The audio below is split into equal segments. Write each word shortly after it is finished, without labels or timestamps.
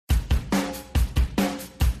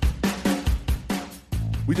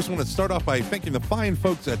We just want to start off by thanking the fine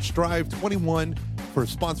folks at Strive 21 for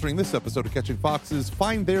sponsoring this episode of Catching Foxes.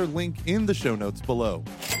 Find their link in the show notes below.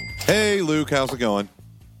 Hey, Luke, how's it going?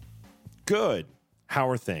 Good. How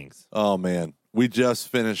are things? Oh, man. We just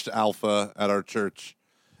finished Alpha at our church.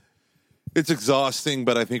 It's exhausting,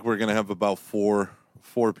 but I think we're going to have about four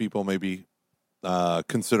people maybe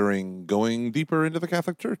considering going deeper into the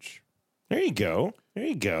Catholic Church. There you go. There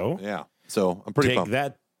you go. Yeah. So I'm pretty Take pumped.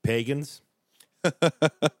 that, pagans.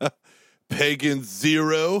 Pagans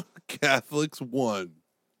 0, Catholics 1.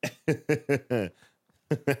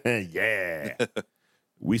 Yeah.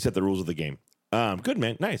 We set the rules of the game. Good,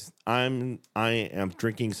 man. Nice. I am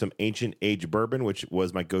drinking some ancient age bourbon, which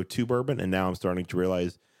was my go-to bourbon, and now I'm starting to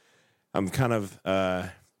realize I'm kind of,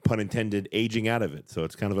 pun intended, aging out of it. So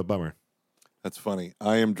it's kind of a bummer. That's funny.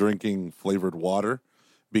 I am drinking flavored water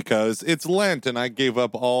because it's Lent and I gave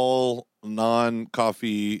up all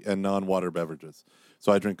non-coffee and non-water beverages.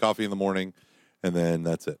 So I drink coffee in the morning and then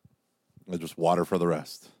that's it. I just water for the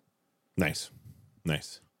rest. Nice.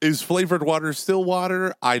 Nice. Is flavored water still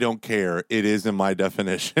water? I don't care. It is in my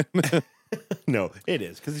definition. No, it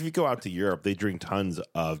is. Because if you go out to Europe, they drink tons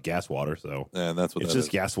of gas water. So And that's what it's that just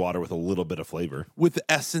is. gas water with a little bit of flavor. With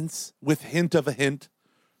essence, with hint of a hint.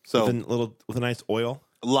 So With a nice oil.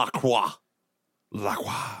 La Croix.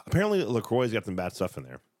 LaCroix. Apparently, LaCroix's got some bad stuff in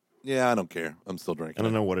there. Yeah, I don't care. I'm still drinking. I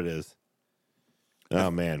don't know what it is.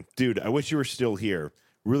 Oh, man. Dude, I wish you were still here.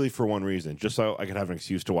 Really for one reason. Just so I could have an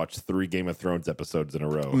excuse to watch 3 Game of Thrones episodes in a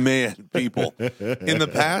row. Man, people. In the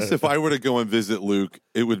past, if I were to go and visit Luke,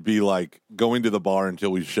 it would be like going to the bar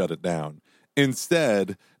until we shut it down.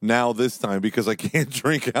 Instead, now this time, because I can't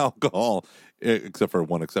drink alcohol, except for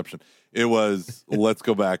one exception, it was let's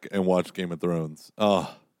go back and watch Game of Thrones.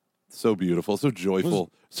 Oh, so beautiful, so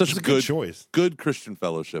joyful. Such It's a a good choice. Good Christian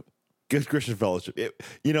fellowship. Good Christian fellowship.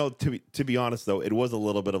 To be honest, though, it was a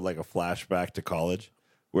little bit of like a flashback to college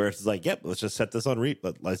where it's like, yep, let's just set this on read.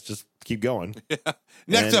 Let's just keep going.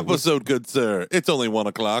 Next episode, good sir. It's only 1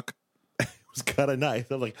 o'clock. It was kind of nice.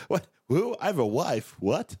 I'm like, what? Who? I have a wife.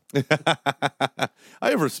 What? I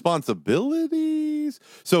have responsibilities.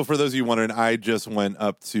 So for those of you wondering, I just went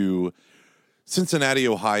up to Cincinnati,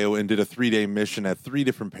 Ohio, and did a 3-day mission at 3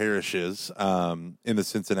 different parishes in the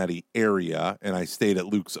Cincinnati area. And I stayed at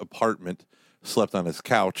Luke's apartment, slept on his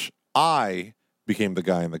couch. I became the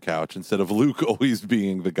guy on the couch instead of Luke always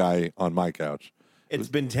being the guy on my couch. It's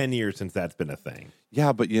been 10 years since that's been a thing.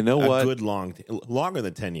 Yeah, but you know what? A good longer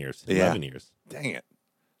than 10 years. 11 years. Dang it.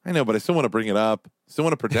 I know, but I still want to bring it up. Still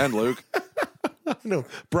want to pretend, Luke. No,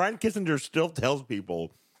 Brian Kissinger still tells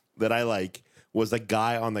people that I was a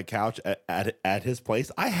guy on the couch at his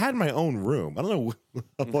place. I had my own room. I don't know.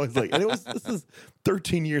 I'm always like, and this is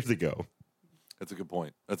 13 years ago. That's a good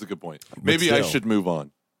point. Maybe I should move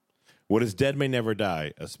on. What is dead may never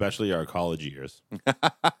die, especially our college years.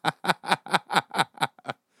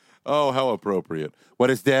 Oh, how appropriate. What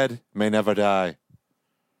is dead may never die.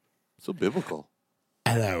 So biblical.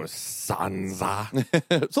 Hello, Sansa.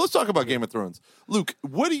 So let's talk about Game of Thrones. Luke,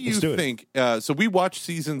 what do you think? So we watched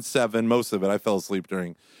season 7, most of it. I fell asleep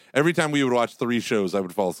during. Every time we would watch 3 shows, I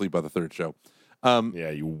would fall asleep by the 3rd show. Yeah,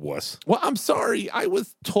 you wuss. Well, I'm sorry. I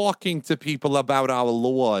was talking to people about our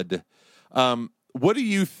Lord. What do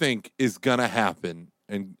you think is going to happen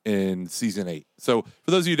in season 8? So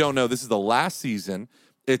for those of you who don't know, this is the last season.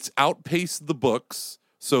 It's outpaced the books.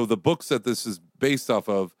 So the books that this is based off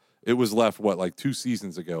of, it was left, 2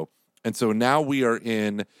 seasons ago. And so now we are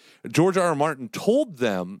in, George R.R. Martin told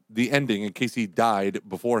them the ending in case he died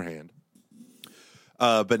beforehand.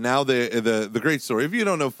 But now the great story. If you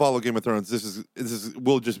don't know, follow Game of Thrones. This is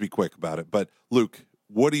we'll just be quick about it. But Luke,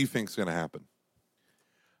 what do you think is going to happen?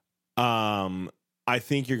 I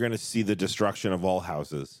think you're going to see the destruction of all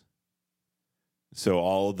houses. So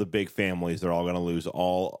all of the big families, they're all going to lose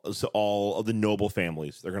all of the noble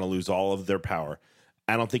families. They're going to lose all of their power.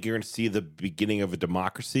 I don't think you're going to see the beginning of a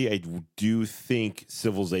democracy. I do think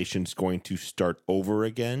civilization's going to start over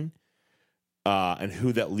again. And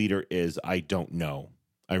who that leader is, I don't know.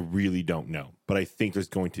 I really don't know. But I think there's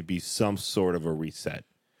going to be some sort of a reset.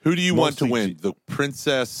 Who do you want to win? The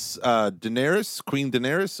Princess Daenerys, Queen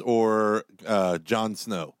Daenerys, or Jon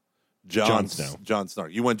Snow? Jon Snow. Jon Snow.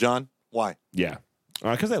 You want Jon? Why? Yeah.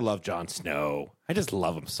 Because I love Jon Snow. I just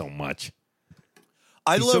love him so much.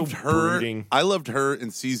 I He's loved so her. brooding. I loved her in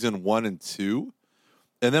season 1 and 2.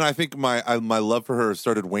 And then I think my love for her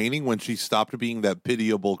started waning when she stopped being that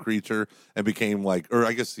pitiable creature and became or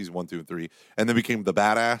I guess season 1, 2, and 3, and then became the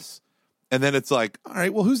badass. And then it's like, all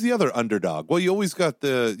right, well, who's the other underdog? Well, you always got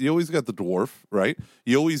the dwarf, right?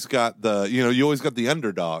 You always got the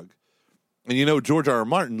underdog. And George R. R.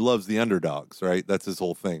 Martin loves the underdogs, right? That's his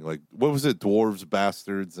whole thing. Like, what was it? Dwarves,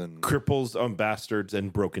 bastards, and Cripples, bastards,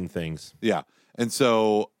 and broken things. yeah. And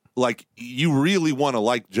so, like, you really want to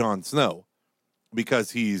like Jon Snow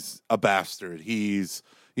because he's a bastard. He's,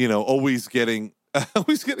 always getting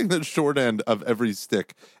the short end of every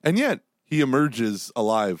stick. And yet he emerges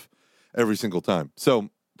alive every single time. So,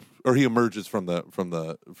 or he emerges from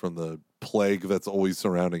the plague that's always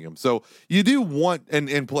surrounding him. So you do want,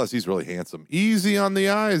 and plus he's really handsome. Easy on the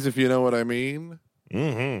eyes, if you know what I mean.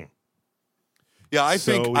 Mm-hmm. Yeah, I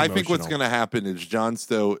So think what's emotional. going to happen is Jon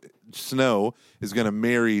Snow is going to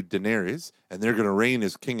marry Daenerys, and they're going to reign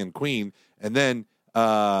as king and queen, and then,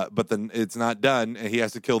 but then it's not done, and he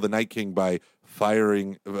has to kill the Night King by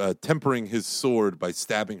tempering his sword by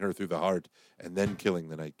stabbing her through the heart, and then killing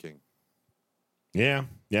the Night King. Yeah,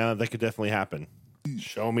 that could definitely happen.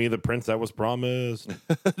 Show me the prince that was promised.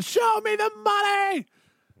 Show me the money.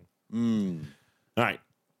 All right.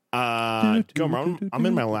 Gomer, I'm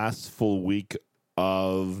in my last full week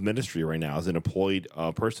of ministry right now as an employed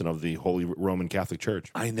person of the Holy Roman Catholic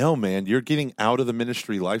Church. I know, man. You're getting out of the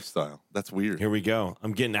ministry lifestyle. That's weird. Here we go.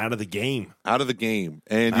 I'm getting out of the game. Out of the game.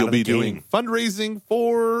 And Out you'll of the be doing game. fundraising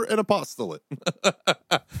for an apostolate.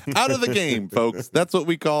 Out of the game, folks. That's what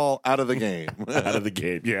we call out of the game. Out of the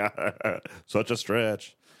game. Yeah. Such a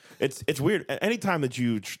stretch. It's weird. Anytime that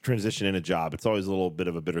you transition in a job, it's always a little bit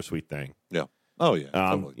of a bittersweet thing. Yeah. Oh, yeah.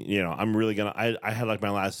 Totally. I'm really going to, I had like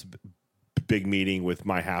my last big meeting with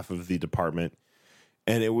my half of the department,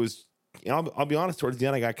 and it was, I'll be honest, towards the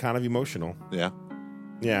end, I got kind of emotional. Yeah.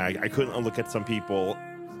 Yeah. I couldn't look at some people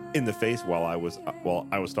in the face while I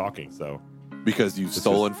was talking. So, Because you've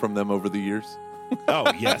stolen from them over the years?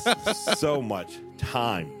 oh yes, so much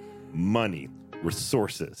time, money,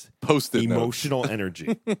 resources, Post-it notes. emotional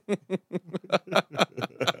energy.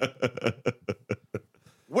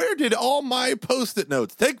 Where did all my Post-it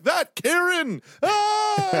notes? Take that, Karen!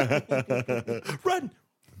 Ah! Run.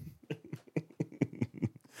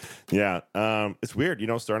 Yeah, it's weird,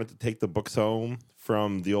 starting to take the books home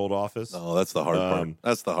from the old office. Oh, that's the hard part.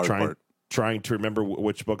 That's the hard part. Trying to remember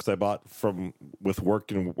which books I bought with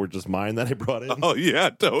work and were just mine that I brought in. Oh, yeah,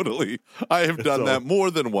 totally. I have done that more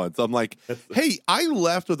than once. I'm like, hey, I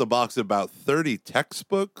left with a box of about 30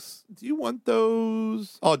 textbooks. Do you want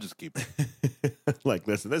those? I'll just keep them. Like,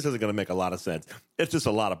 listen, this isn't going to make a lot of sense. It's just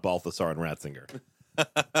a lot of Balthasar and Ratzinger.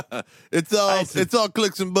 It's all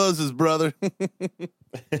clicks and buzzes, brother.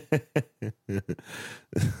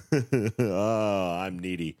 Oh, I'm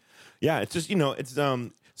needy. Yeah, it's just,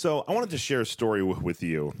 so I wanted to share a story with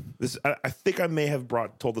you. I think I may have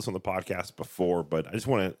told this on the podcast before, but I just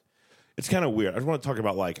want to, it's kind of weird. I just want to talk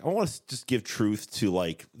about I want to just give truth to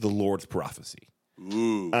the Lord's prophecy.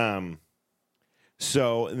 Ooh.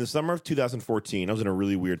 So in the summer of 2014, I was in a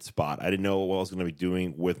really weird spot. I didn't know what I was going to be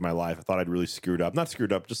doing with my life. I thought I'd really not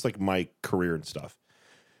screwed up, just my career and stuff.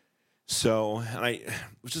 So, and I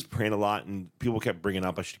was just praying a lot, and people kept bringing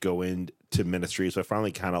up I should go into ministry. So I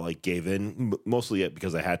finally kind of gave in, mostly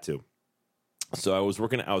because I had to. So I was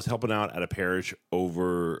helping out at a parish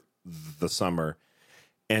over the summer,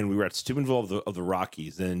 and we were at Steubenville of the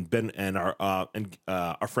Rockies, and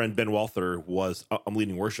our friend Ben Walther was I'm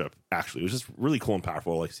leading worship. Actually, it was just really cool and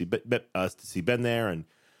powerful. To see Ben there, and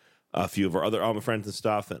a few of our other friends and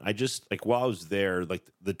stuff. And I just while I was there,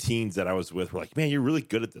 the teens that I was with were like, "Man, you're really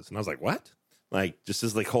good at this." And I was like, "What?" Just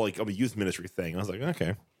as whole I'm a youth ministry thing. And I was like,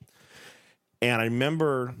 "Okay." And I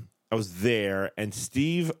remember I was there, and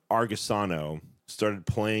Steve Argasano started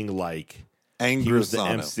playing Angrisano. he was the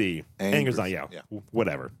MC. Angrisano, yeah,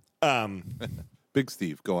 whatever. Big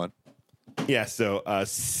Steve, go on. Yeah, so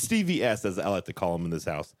Stevie S, as I like to call him in this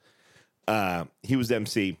house, he was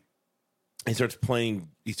MC. He starts playing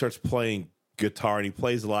guitar, and he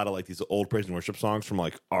plays a lot of these old praise and worship songs from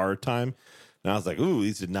our time. And I was like, ooh,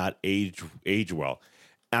 these did not age well.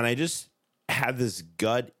 And I just had this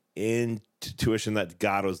gut intuition that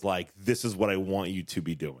God was like, this is what I want you to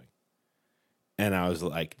be doing. And I was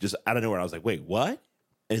like, just out of nowhere, I was like, wait, what?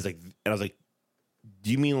 And I was like, do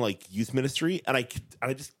you mean youth ministry? And I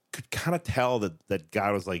just could kind of tell that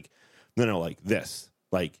God was like, no, this,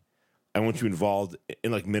 I want you involved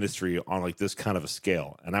in ministry on this kind of a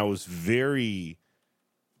scale. And I was very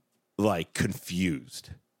confused,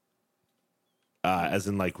 as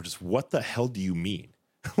in just what the hell do you mean?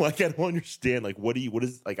 I don't understand. What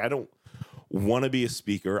is I don't want to be a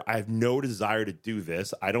speaker. I have no desire to do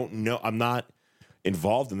this. I don't know. I'm not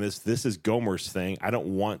involved in this. This is Gomer's thing. I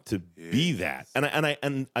don't want to be that.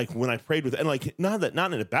 And when I prayed with, and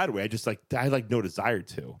not in a bad way. I just I had no desire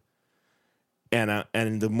to.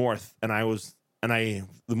 And the more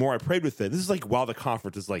I prayed with it, this is while the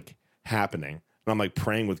conference is happening, and I'm like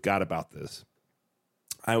praying with God about this,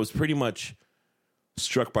 I was pretty much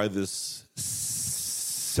struck by this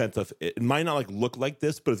sense of it might not like look like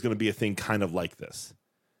this, but it's going to be a thing kind of like this.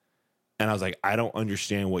 And I was like, I don't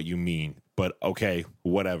understand what you mean, but okay,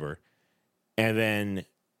 whatever. And then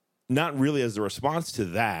not really as a response to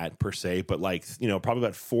that per se, but like, you know, probably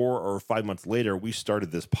about 4 or 5 months later, we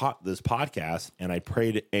started this podcast, and I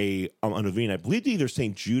prayed a novena. I believe either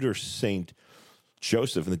St. Jude or St.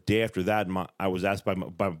 Joseph. And the day after that, I was asked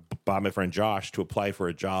by my friend Josh to apply for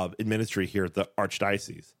a job in ministry here at the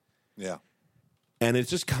Archdiocese. Yeah. And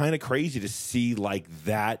it's just kind of crazy to see like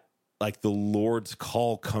that, like the Lord's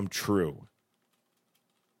call come true.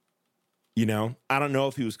 You know, I don't know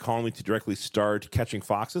if he was calling me to directly start catching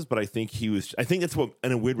foxes, but I think that's what,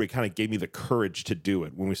 in a weird way, kind of gave me the courage to do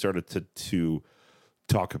it when we started to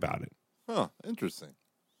talk about it. Huh. Interesting.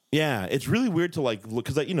 Yeah. It's really weird to like look,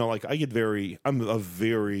 because I'm a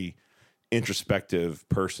very introspective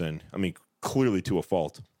person. I mean, clearly to a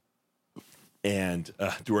fault. And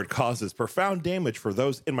where it causes profound damage for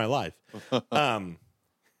those in my life. I'm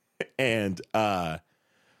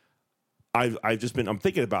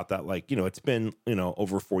thinking about that. Like, you know, it's been, you know,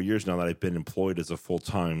 over 4 years now that I've been employed as a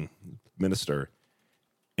full-time minister,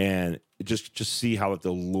 and just see how like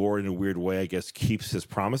the Lord in a weird way, I guess, keeps his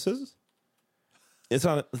promises. It's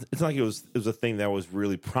not like it was a thing that was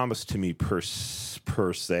really promised to me per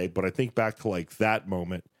se, but I think back to like that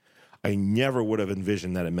moment, I never would have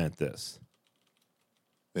envisioned that it meant this.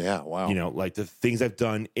 Yeah. Wow. You know, like the things I've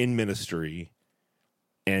done in ministry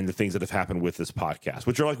and the things that have happened with this podcast,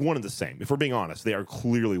 which are like one and the same. If we're being honest, they are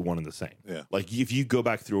clearly one and the same. Yeah. Like if you go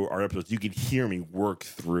back through our episodes, you can hear me work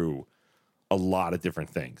through a lot of different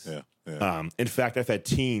things. Yeah. Yeah. In fact, I've had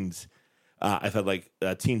teens. I've had like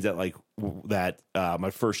teens that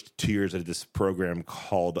my first 2 years at this program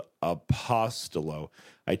called Apostolo.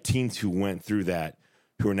 I had teens who went through that,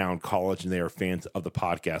 who are now in college and they are fans of the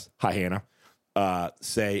podcast. Hi, Hannah.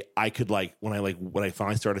 Say I could like when I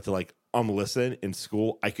finally started to like listen in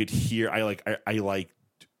school, I could hear I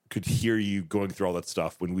could hear you going through all that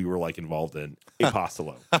stuff when we were like involved in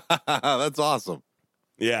Apostolo. That's awesome.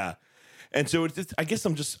 Yeah. And so it's just, I guess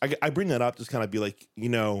I bring that up just kind of be like, you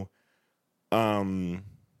know,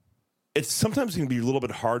 it's sometimes going to be a little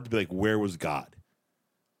bit hard to be like, where was God?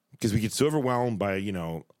 Because we get so overwhelmed by, you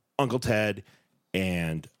know, Uncle Ted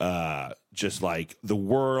and just like the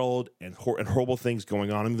world and horrible things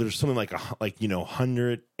going on. I mean, there's something like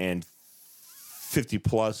 150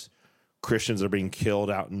 plus Christians are being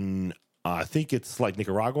killed out in I think it's like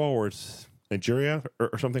Nicaragua or it's Nigeria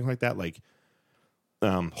or something like that. Like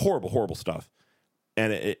horrible stuff.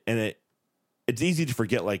 And it's easy to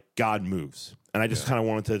forget like God moves. And I just kind of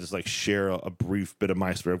wanted to just like share a brief bit of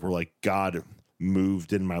my story where like God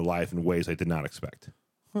moved in my life in ways I did not expect.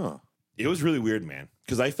 Huh. It was really weird, man.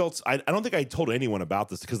 Because I felt I don't think I told anyone about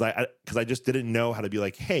this because I just didn't know how to be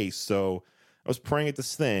like, hey, so I was praying at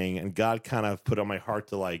this thing and God kind of put on my heart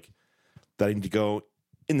to like that I need to go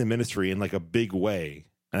in the ministry in like a big way.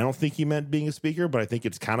 And I don't think he meant being a speaker, but I think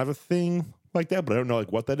it's kind of a thing like that. But I don't know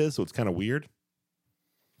like what that is, so it's kind of weird.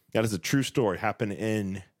 That is a true story. Happened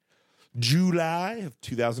in July of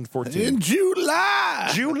 2014. In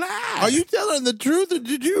July. Are you telling the truth or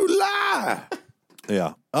did you lie?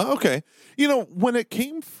 Yeah. Okay. You know, when it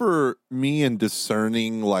came for me and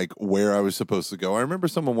discerning like where I was supposed to go, I remember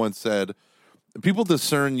someone once said, people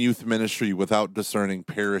discern youth ministry without discerning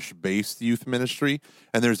parish-based youth ministry,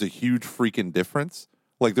 and there's a huge freaking difference.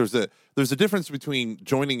 Like there's a difference between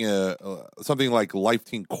joining something like Life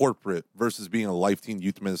Teen Corporate versus being a Life Teen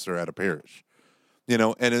youth minister at a parish. You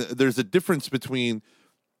know, and there's a difference between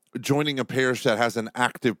joining a parish that has an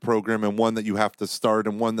active program and one that you have to start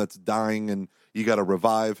and one that's dying and you got to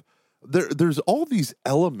revive. There's all these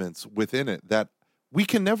elements within it that we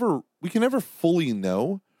can never fully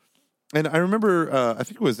know. And I remember, I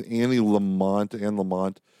think it was Anne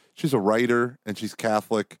Lamont. She's a writer and she's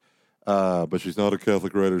Catholic, but she's not a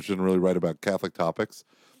Catholic writer. She didn't really write about Catholic topics.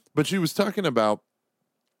 But she was talking about,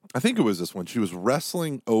 I think it was this one. She was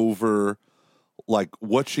wrestling over like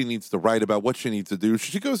what she needs to write about, what she needs to do.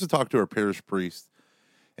 She goes to talk to her parish priest,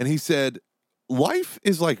 and he said, life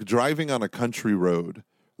is like driving on a country road.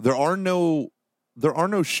 There are no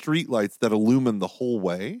street lights that illumine the whole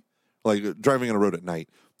way, like driving on a road at night.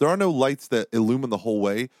 There are no lights that illumine the whole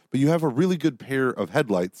way, but you have a really good pair of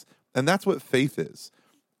headlights, and that's what faith is.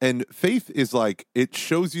 And faith is like, it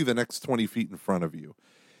shows you the next 20 feet in front of you.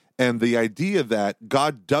 And the idea that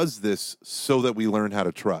God does this so that we learn how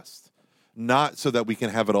to trust, not so that we can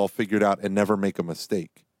have it all figured out and never make a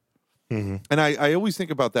mistake. And I always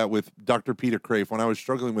think about that with Dr. Peter Crafe when I was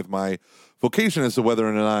struggling with my vocation as to whether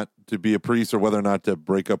or not to be a priest or whether or not to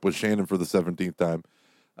break up with Shannon for the 17th time.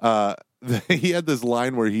 He had this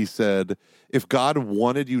line where he said, if God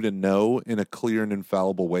wanted you to know in a clear and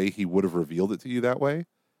infallible way, he would have revealed it to you that way.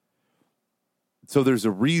 So there's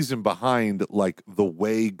a reason behind like the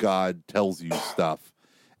way God tells you stuff.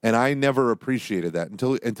 And I never appreciated that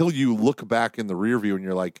until you look back in the rear view and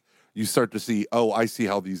you're like, you start to see, oh, I see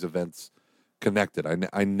how these events connected.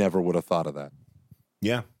 I never would have thought of that.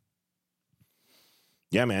 Yeah.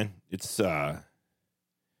 Yeah, man. It's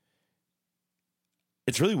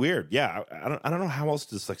really weird. Yeah. I don't know how else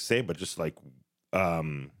to like say, but just like,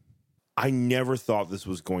 I never thought this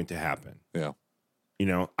was going to happen. Yeah. You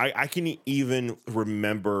know, I can even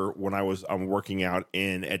remember when I was working out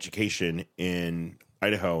in education in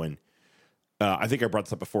Idaho, and I think I brought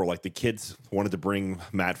this up before. Like the kids wanted to bring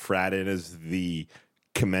Matt Fradd in as the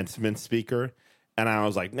commencement speaker, and I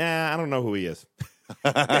was like, "Nah, I don't know who he is."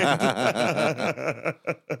 and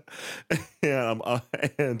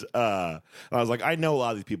I was like, "I know a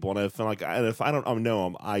lot of these people, and if I don't know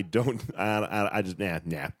them, I don't. I just nah."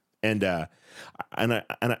 And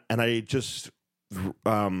I just.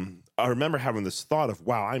 I remember having this thought of,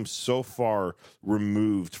 wow, I'm so far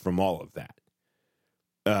removed from all of that.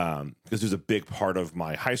 Because there's a big part of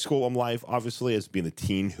my high school life, obviously, as being the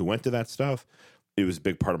teen who went to that stuff. It was a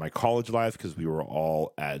big part of my college life because we were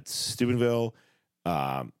all at Steubenville.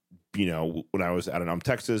 You know, when I was out in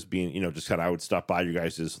Texas, being, you know, just kind of, I would stop by you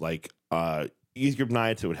guys' like youth group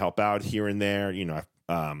nights. It would help out here and there. You know,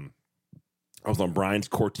 I was on Brian's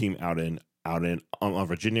core team out in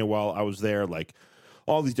Virginia while I was there, like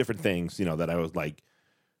all these different things, you know, that I was like,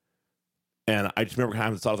 and I just remember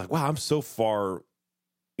having this thought, I was like, wow, I'm so far,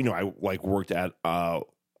 you know, I like worked at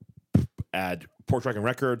Porch Record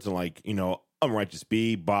Records, and like, you know, Unrighteous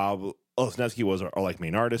B, Bob Olesneski was our like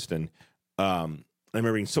main artist, and I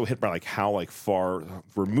remember being so hit by like how like far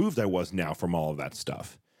removed I was now from all of that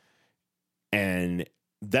stuff, and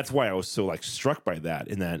that's why I was so like struck by that.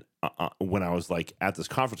 And then when I was like at this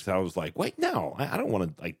conference, I was like, wait, no, I don't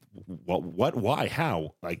want to like, what, why,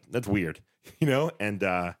 how? Like, that's weird, you know? And,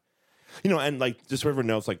 you know, and like, just so everyone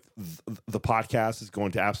knows, like the podcast is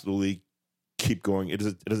going to absolutely keep going. It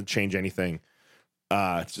doesn't change anything.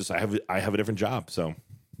 It's just, I have a different job. So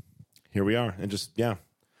here we are. And just, yeah,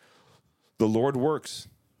 the Lord works.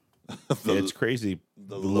 It's crazy.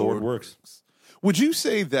 The Lord works. Would you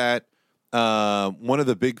say that, one of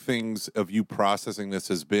the big things of you processing this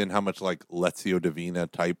has been how much like Lectio Divina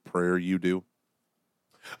type prayer you do?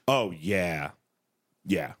 Oh, yeah.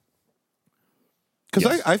 Yeah. Because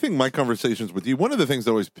Yes. I think my conversations with you, one of the things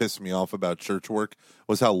that always pissed me off about church work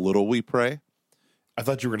was how little we pray. I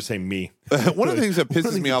thought you were going to say me. One of the things that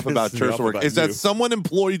pisses me off about church work is that someone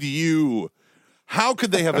employed you. How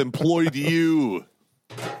could they have employed you?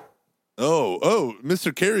 Oh,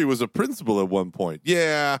 Mr. Carey was a principal at one point.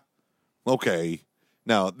 Yeah. Okay.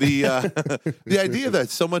 Now, the the idea that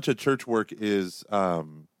so much of church work is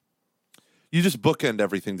you just bookend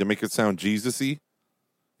everything to make it sound Jesus-y.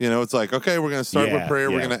 You know, it's like, okay, we're going to start with prayer.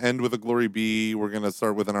 Yeah. We're going to end with a glory be. We're going to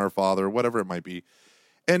start with an Our Father, whatever it might be.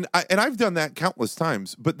 And I've done that countless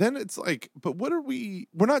times. But then it's like, but what are we?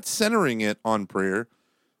 We're not centering it on prayer.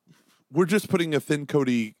 We're just putting a thin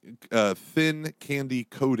candy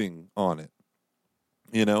coating on it.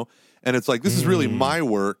 You know? And it's like, this is really my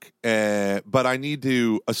work, but I need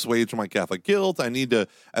to assuage my Catholic guilt. I need to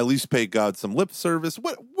at least pay God some lip service,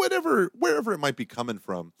 wherever it might be coming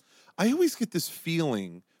from. I always get this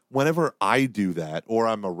feeling whenever I do that or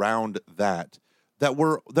I'm around that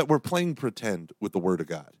we're playing pretend with the Word of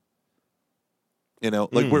God. You know,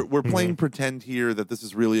 like we're playing pretend here that this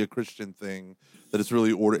is really a Christian thing, that it's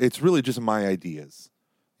really it's really just my ideas.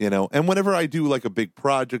 You know, and whenever I do like a big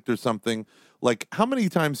project or something, like how many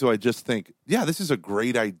times do I just think, yeah, this is a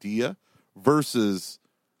great idea versus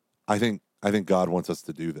I think God wants us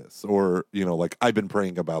to do this, or, you know, like I've been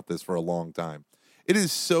praying about this for a long time. It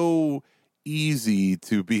is so easy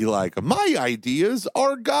to be like, my ideas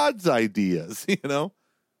are God's ideas, you know?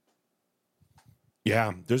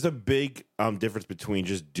 Yeah, there's a big difference between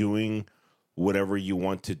just doing whatever you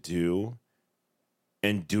want to do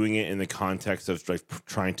and doing it in the context of like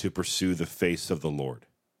trying to pursue the face of the Lord.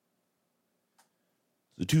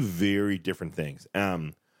 The two very different things.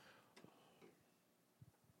 My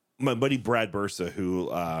buddy Brad Bursa,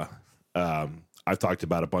 who I've talked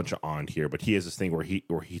about a bunch on here, but he has this thing where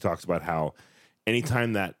he talks about how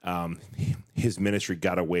anytime that his ministry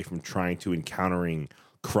got away from trying to encountering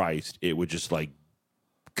Christ, it would just like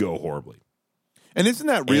go horribly. And isn't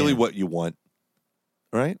that really what you want?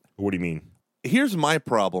 Right? What do you mean? here's my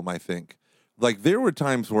problem, I think. Like, there were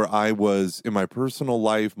times where I was in my personal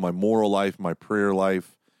life, my moral life, my prayer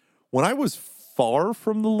life, when I was far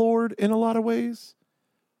from the Lord in a lot of ways,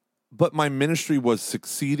 but my ministry was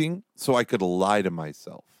succeeding, so I could lie to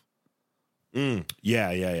myself.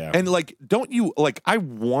 Yeah. And like, don't you like? I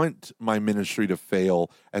want my ministry to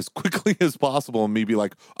fail as quickly as possible, and me be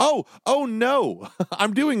like, oh no,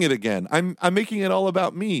 I'm doing it again. I'm making it all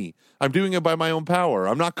about me. I'm doing it by my own power.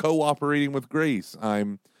 I'm not cooperating with grace.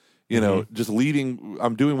 I'm, just leading.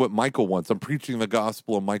 I'm doing what Michael wants. I'm preaching the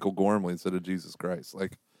gospel of Michael Gormley instead of Jesus Christ.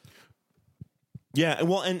 Like, yeah.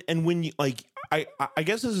 Well, and when you like, I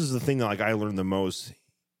guess this is the thing that like I learned the most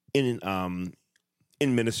in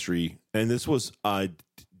ministry, and this was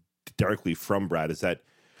directly from Brad, is that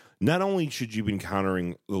not only should you be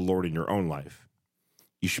encountering the Lord in your own life,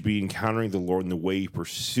 you should be encountering the Lord in the way you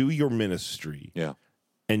pursue your ministry. yeah,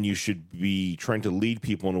 And you should be trying to lead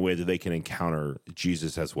people in a way that they can encounter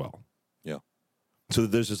Jesus as well. yeah, So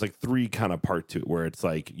there's this like three kind of part to it where it's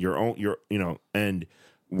like and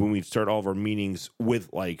when we start all of our meetings with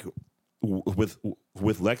like with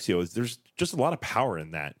Lectio, there's just a lot of power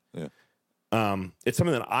in that. yeah. It's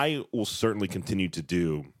something that I will certainly continue to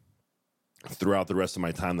do throughout the rest of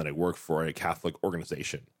my time that I work for a Catholic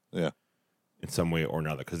organization. Yeah. In some way or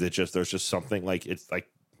another. Because there's just something like,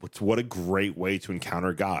 what a great way to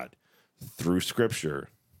encounter God through scripture.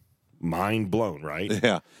 Mind blown, right?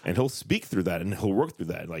 Yeah. And he'll speak through that and he'll work through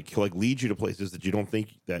that. Like he'll like lead you to places that you don't think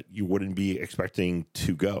that you wouldn't be expecting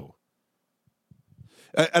to go.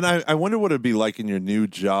 And I wonder what it'd be like in your new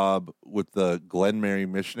job with the Glen Mary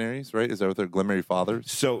missionaries, right? Is that what they're Glen Mary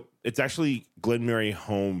Fathers? So it's actually Glen Mary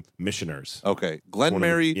Home Missioners. Okay. Glen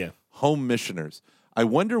Mary Home Missioners. I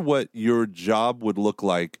wonder what your job would look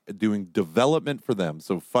like doing development for them.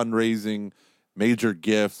 So fundraising, major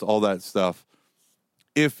gifts, all that stuff.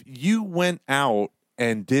 If you went out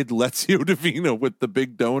and did Lectio Divina with the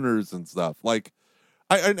big donors and stuff, like,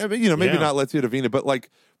 I mean, maybe not Lectio Divina, but like,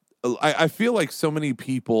 I feel like so many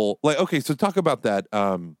people, like, okay, so talk about that,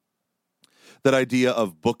 that idea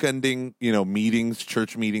of bookending, meetings,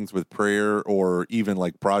 church meetings with prayer, or even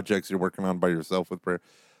like projects you're working on by yourself with prayer.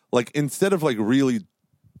 Like, instead of like really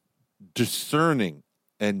discerning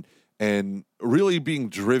and really being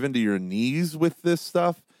driven to your knees with this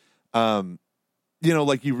stuff,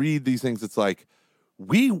 like you read these things, it's like,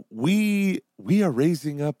 we are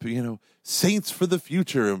raising up, saints for the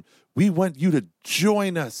future, and we want you to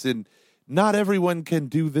join us, and not everyone can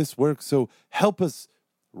do this work, so help us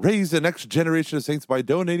raise the next generation of saints by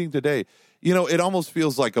donating today. It almost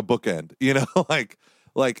feels like a bookend,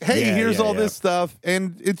 like, hey, here's all this stuff,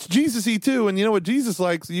 and it's Jesus-y too, and you know what Jesus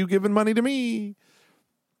likes, you giving money to me.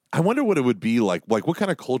 I wonder what it would be like what kind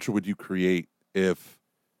of culture would you create if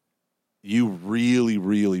you really,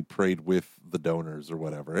 really prayed with the donors or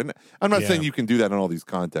whatever? And I'm not saying you can do that in all these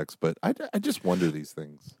contexts, but I just wonder these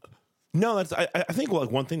things. No, I think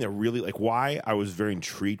like one thing that really like why I was very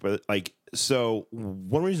intrigued by it, like, so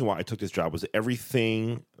one reason why I took this job was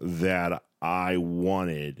everything that I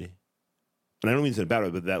wanted, and I don't mean this in a bad way,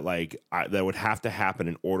 but that like that would have to happen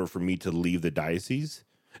in order for me to leave the diocese,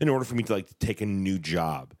 in order for me to like take a new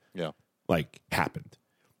job. Yeah, like happened.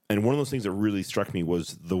 And one of those things that really struck me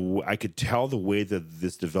was I could tell the way that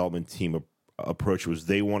this development team approach was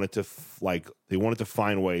they wanted to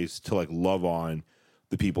find ways to like love on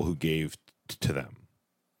the people who gave to them.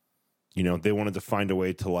 They wanted to find a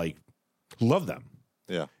way to like love them.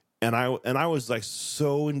 Yeah. And I was like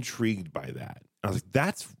so intrigued by that. I was like,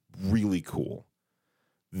 that's really cool.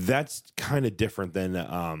 That's kind of different than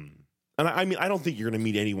and I mean, I don't think you're going to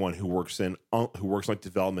meet anyone who works like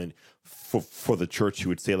development for the church who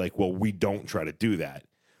would say like, well, we don't try to do that.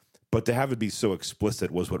 But to have it be so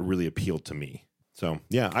explicit was what really appealed to me. So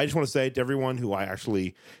yeah, I just want to say to everyone who I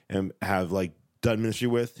actually have like done ministry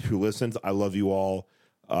with, who listens, I love you all.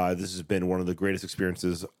 This has been one of the greatest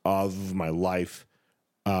experiences of my life.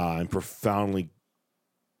 I'm profoundly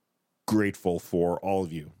grateful for all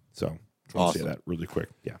of you. So I just want to say that really quick.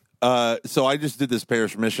 Yeah. So I just did this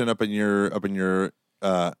parish mission up in your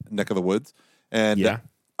neck of the woods, and you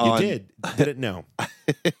didn't know.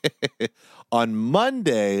 On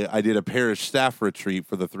Monday, I did a parish staff retreat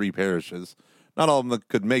for the 3 parishes. Not all of them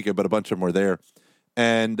could make it, but a bunch of them were there.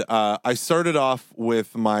 And I started off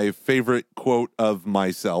with my favorite quote of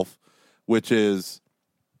myself, which is,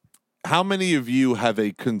 how many of you have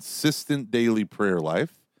a consistent daily prayer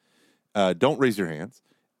life? Don't raise your hands.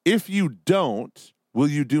 If you don't, will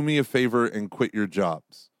you do me a favor and quit your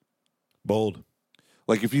jobs? Bold.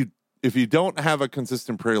 Like, if you don't have a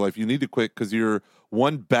consistent prayer life, you need to quit, because you're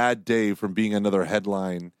one bad day from being another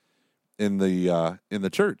headline in the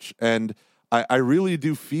church. And I really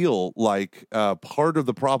do feel like part of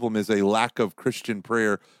the problem is a lack of Christian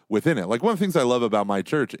prayer within it. Like one of the things I love about my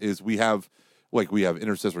church is we have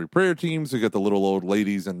intercessory prayer teams. We got the little old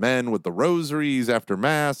ladies and men with the rosaries after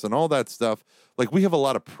mass and all that stuff. Like we have a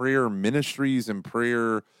lot of prayer ministries and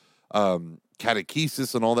prayer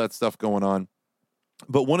catechesis and all that stuff going on.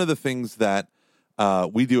 But one of the things that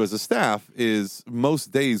we do as a staff is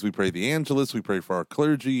most days we pray the Angelus, we pray for our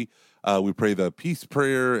clergy, we pray the peace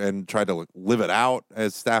prayer and try to live it out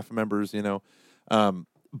as staff members, you know.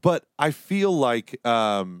 But I feel like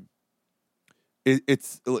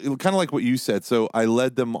it's kind of like what you said. So I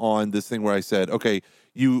led them on this thing where I said, okay,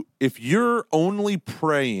 if you're only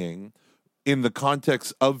praying in the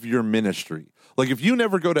context of your ministry, like if you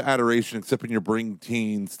never go to adoration except when you're bringing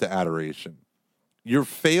teens to adoration, you're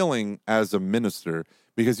failing as a minister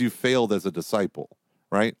because you failed as a disciple,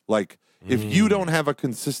 right? Like if you don't have a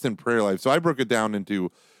consistent prayer life. So I broke it down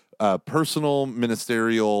into personal,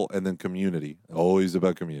 ministerial, and then community. Always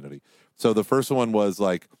about community. So the first one was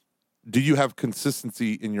like, do you have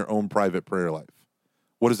consistency in your own private prayer life?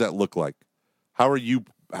 What does that look like? How are you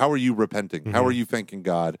repenting? How are you thanking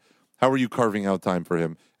God? How are you carving out time for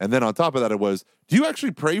him? And then on top of that, it was, do you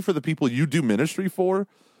actually pray for the people you do ministry for?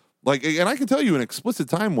 Like, and I can tell you an explicit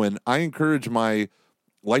time when I encourage my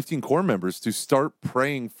Life Team Core members to start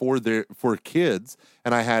praying for kids,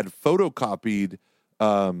 and I had photocopied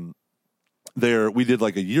we did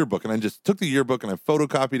like a yearbook, and I just took the yearbook and I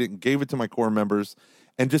photocopied it and gave it to my core members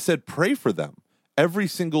and just said, pray for them every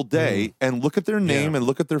single day and look at their name and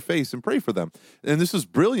look at their face and pray for them. And this was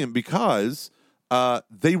brilliant because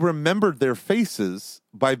they remembered their faces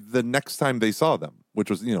by the next time they saw them,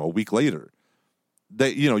 which was, a week later.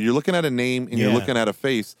 You're looking at a name and you're looking at a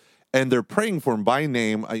face, and they're praying for them by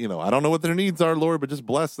name. I don't know what their needs are, Lord, but just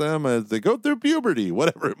bless them as they go through puberty,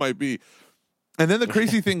 whatever it might be. And then the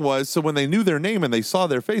crazy thing was, so when they knew their name and they saw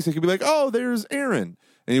their face, they could be like, oh, there's Aaron.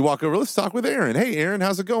 And you walk over, let's talk with Aaron. Hey, Aaron,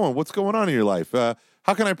 how's it going? What's going on in your life?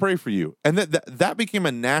 How can I pray for you? And that became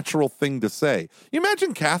a natural thing to say. You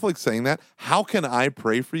imagine Catholics saying that? How can I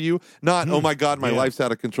pray for you? Not, oh my God, my life's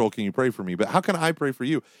out of control. Can you pray for me? But how can I pray for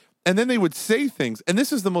you? And then they would say things. And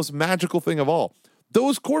this is the most magical thing of all.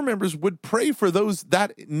 Those core members would pray for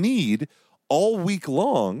that need all week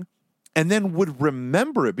long and then would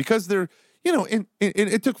remember it because they're,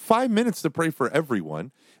 it took 5 minutes to pray for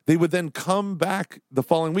everyone. They would then come back the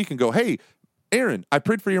following week and go, hey, Aaron, I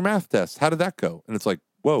prayed for your math test. How did that go? And it's like,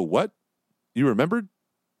 whoa, what? You remembered?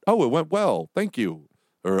 Oh, it went well. Thank you.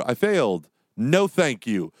 Or I failed. No, thank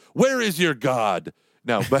you. Where is your God?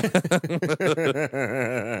 No, but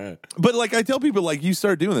but like I tell people, like you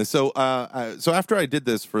start doing this. So so after I did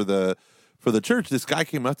this for the church, this guy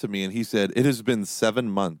came up to me and he said, it has been 7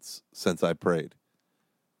 months since I prayed.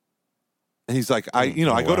 And he's like, I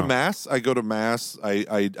go to mass. I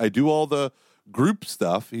do all the group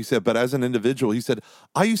stuff. He said, but as an individual, he said,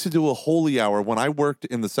 I used to do a holy hour when I worked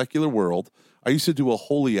in the secular world. I used to do a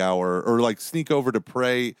holy hour or like sneak over to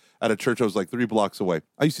pray at a church I was like 3 blocks away.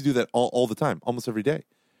 I used to do that all the time, almost every day.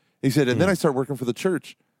 He said, and then I started working for the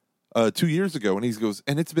church 2 years ago. And he goes,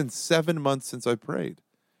 and it's been 7 months since I prayed.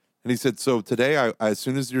 And he said, so today, I as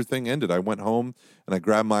soon as your thing ended, I went home and I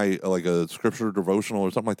grabbed my like a scripture devotional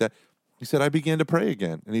or something like that. He said, I began to pray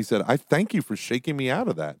again. And he said, I thank you for shaking me out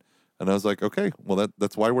of that. And I was like, okay, well,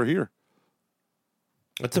 that's why we're here.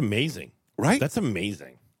 That's amazing. Right? That's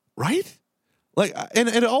amazing. Right? Like, and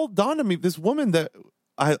it all dawned on me, this woman that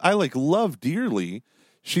I like love dearly,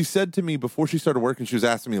 she said to me before she started working, she was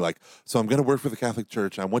asking me like, so I'm going to work for the Catholic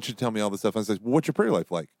Church. I want you to tell me all this stuff. I said, well, what's your prayer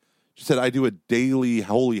life like? She said, I do a daily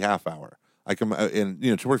holy half hour. I come and,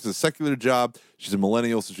 she works a secular job. She's a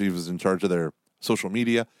millennial, so she was in charge of their social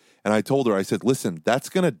media. And I told her, I said, listen, that's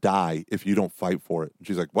going to die if you don't fight for it. And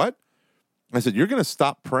she's like, what? I said, you're going to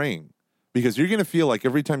stop praying because you're going to feel like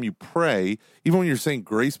every time you pray, even when you're saying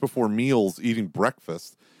grace before meals, eating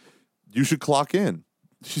breakfast, you should clock in.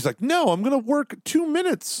 She's like, no, I'm going to work 2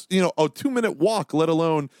 minutes, a 2-minute walk, let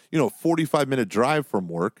alone, 45-minute drive from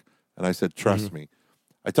work. And I said, trust me.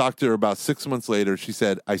 I talked to her about 6 months later. She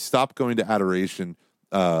said, I stopped going to adoration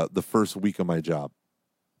the first week of my job.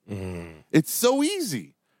 It's so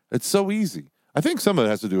easy. It's so easy. I think some of it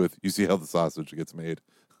has to do with you see how the sausage gets made.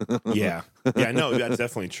 Yeah, no, that's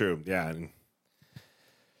definitely true. Yeah.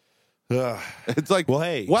 It's like, well,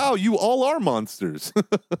 hey, wow, you all are monsters.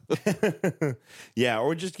 Yeah,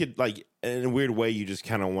 or just get like in a weird way, you just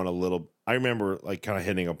kind of want a little. I remember like kind of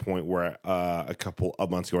hitting a point where a couple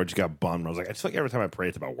of months ago, I just got bummed. I was like, I just feel like every time I pray,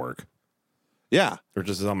 it's about work. Yeah, or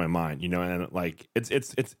just is on my mind, and like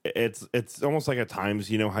it's almost like at times,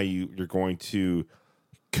 how you're going to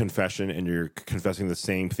confession and you're confessing the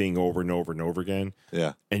same thing over and over and over again,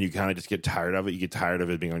 Yeah. and you kind of just get tired of it. You get tired of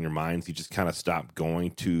it being on your mind. So you just kind of stop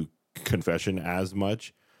going to confession as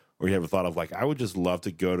much. Or you have a thought of like, I would just love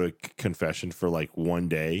to go to confession for like one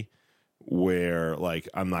day where like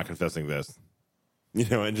I'm not confessing this,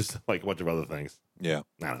 and just like a bunch of other things. Yeah.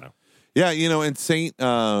 I don't know. Yeah, and Saint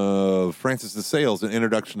Francis de Sales, an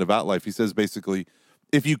introduction to Vout Life, he says basically,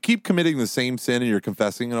 if you keep committing the same sin and you're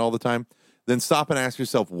confessing it all the time, then stop and ask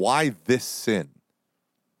yourself, why this sin?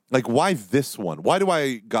 Like, why this one? Why do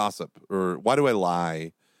I gossip? Or why do I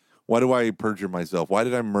lie? Why do I perjure myself? Why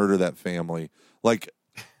did I murder that family? Like,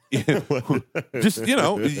 just,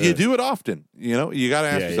 you do it often. You got to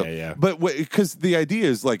ask yourself. Yeah. But because the idea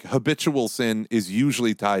is like habitual sin is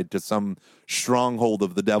usually tied to some stronghold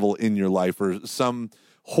of the devil in your life or some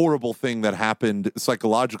horrible thing that happened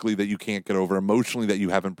psychologically that you can't get over, emotionally that you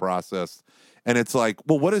haven't processed. And it's like,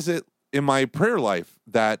 well, what is it in my prayer life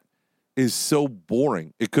that is so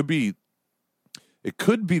boring? It could be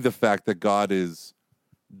the fact that God is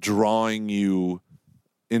drawing you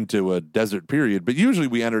into a desert period, but usually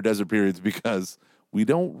we enter desert periods because we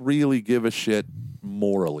don't really give a shit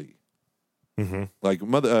morally. Mm-hmm. Like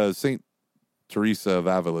Mother Saint Teresa of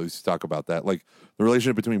Avila used to talk about that, like the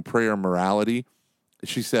relationship between prayer and morality.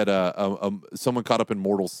 She said, "Someone caught up in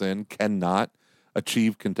mortal sin cannot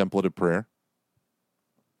achieve contemplative prayer."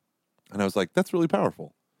 And I was like, "That's really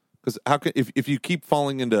powerful," because how can if you keep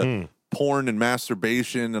falling into porn and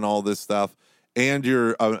masturbation and all this stuff, and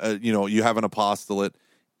you're you have an apostolate,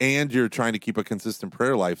 and you're trying to keep a consistent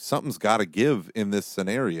prayer life, something's got to give in this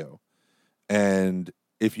scenario. And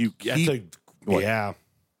if you keep... Yeah.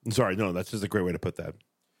 I'm sorry. No, that's just a great way to put that.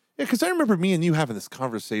 Yeah, because I remember me and you having this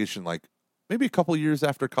conversation like maybe a couple years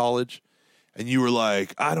after college, and you were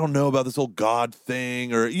like, I don't know about this whole God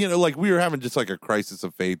thing, or, like we were having just like a crisis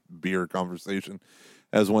of faith beer conversation,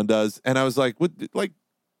 as one does. And I was like, what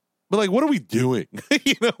are we doing?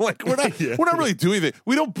 We're not really doing anything.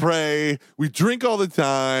 We don't pray. We drink all the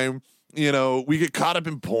time. We get caught up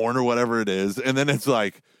in porn or whatever it is. And then it's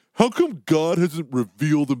like, how come God hasn't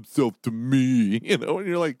revealed himself to me? And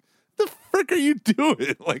you're like, the frick are you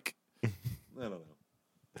doing? Like, I don't know.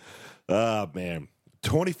 Oh, man.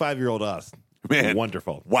 25-year-old us. Man.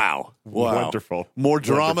 Wonderful. Wow. Wonderful. More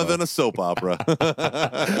drama than a soap opera.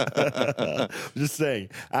 Just saying,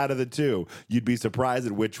 out of the two, you'd be surprised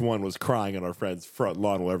at which one was crying on our friend's front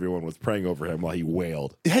lawn while everyone was praying over him while he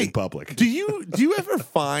wailed in public. Do you ever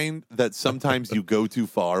find that sometimes you go too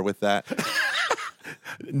far with that?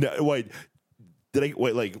 No, wait. Like,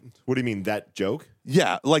 what do you mean, that joke?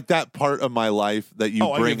 Yeah, like that part of my life that you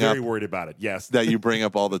bring I'm very up. worried about it. Yes, that you bring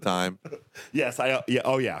up all the time. Yes, yeah.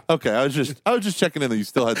 Oh, yeah. Okay, I was just checking in that you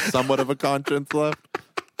still had somewhat of a conscience left.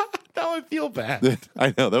 Now I feel bad.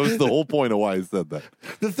 I know that was the whole point of why I said that.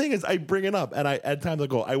 The thing is, I bring it up, and at times I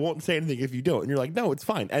go, I won't say anything if you don't, and you're like, no, it's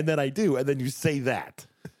fine, and then I do, and then you say that.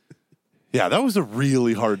 Yeah, that was a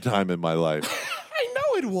really hard time in my life. I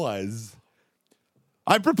know it was.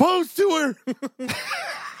 I proposed to her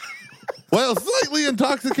while slightly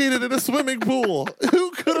intoxicated in a swimming pool. Who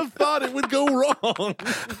could have thought it would go wrong?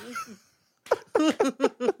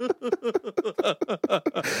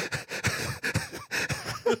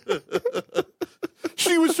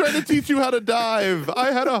 She was trying to teach you how to dive.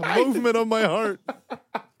 I had a movement on my heart.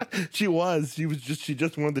 She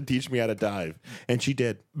just wanted to teach me how to dive, and she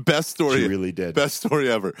did. Best story. She really did. Best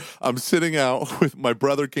story ever. I'm sitting out with my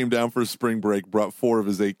brother, came down for a spring break, brought 4 of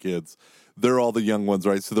his 8 kids. They're all the young ones,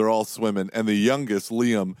 right? So they're all swimming, and the youngest,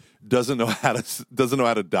 Liam, doesn't know how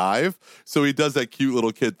to dive. So he does that cute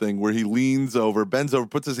little kid thing where he leans over, bends over,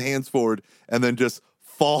 puts his hands forward, and then just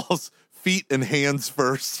falls feet and hands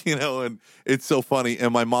first, and it's so funny.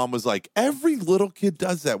 And my mom was like, every little kid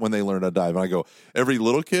does that when they learn how to dive. And I go, every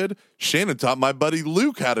little kid? Shannon taught my buddy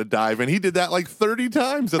Luke how to dive, and he did that like 30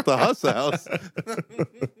 times at the Huss house.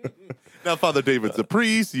 Now, Father David's a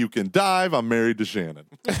priest. You can dive. I'm married to Shannon.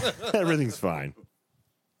 Everything's fine.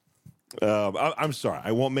 I'm sorry.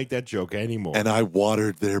 I won't make that joke anymore. And I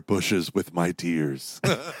watered their bushes with my tears.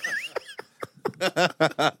 Can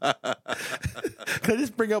I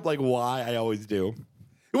just bring up like why I always do?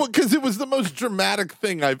 Well, because it was the most dramatic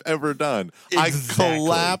thing I've ever done. Exactly. I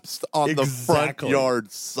collapsed on the front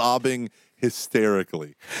yard sobbing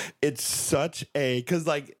hysterically. It's such a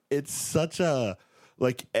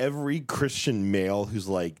every Christian male who's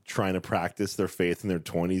like trying to practice their faith in their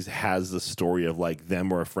 20s has the story of like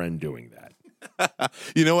them or a friend doing that.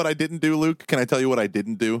 You know what I didn't do, Luke? Can I tell you what I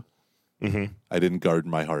didn't do? Mm-hmm. I didn't guard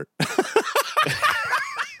my heart.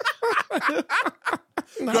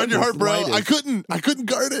 Guard your heart, bro. I couldn't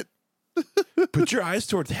guard it. Put your eyes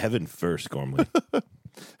towards heaven first, Gormley.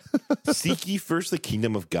 Seek ye first the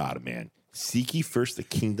kingdom of God, man. Seek ye first the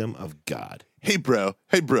kingdom of God. Hey, bro,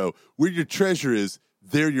 where your treasure is,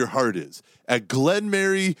 there your heart is. At Glen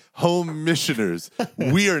Mary Home Missioners,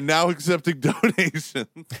 we are now accepting donations.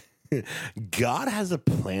 God has a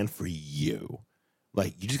plan for you.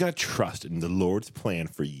 Like, you just got to trust in the Lord's plan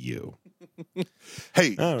for you.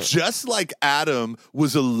 Hey, just like Adam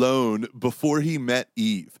was alone before he met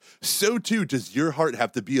Eve, so too does your heart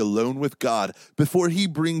have to be alone with God before he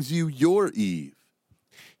brings you your Eve.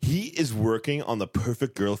 He is working on the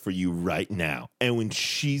perfect girl for you right now. And when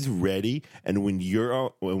she's ready and when you're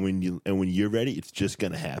ready, it's just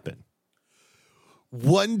going to happen.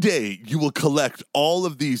 One day you will collect all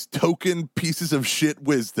of these token pieces of shit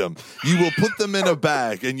wisdom. You will put them in a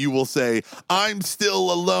bag and you will say, I'm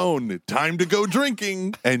still alone. Time to go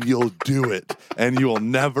drinking. And you'll do it. And you will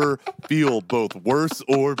never feel both worse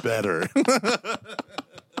or better.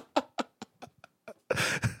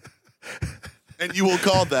 And you will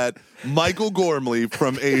call that Michael Gormley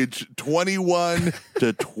from age 21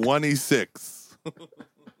 to 26.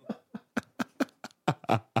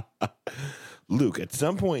 Luke, at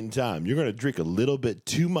some point in time, you're going to drink a little bit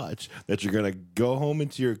too much that you're going to go home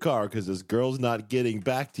into your car because this girl's not getting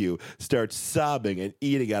back to you, start sobbing and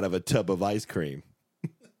eating out of a tub of ice cream.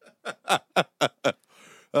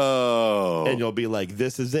 Oh. And you'll be like,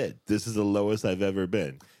 this is it. This is the lowest I've ever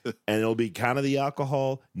been. And it'll be kind of the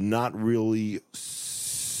alcohol, not really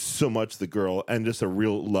so much the girl, and just a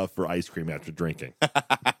real love for ice cream after drinking.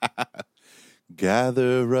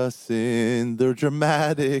 Gather us in the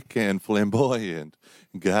dramatic and flamboyant.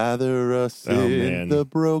 Gather us in the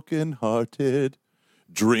broken-hearted.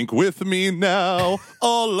 Drink with me now,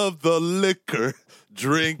 all of the liquor.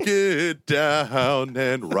 Drink it down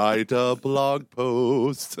and write a blog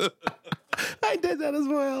post. I did that as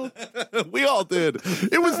well. We all did.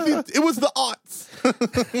 It was the aughts.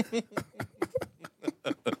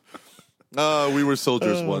 We were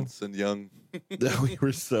soldiers once and young. We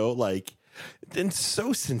were so and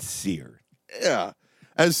so sincere. Yeah.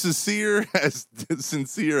 As sincere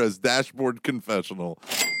as Dashboard Confessional.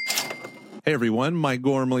 Hey everyone, Mike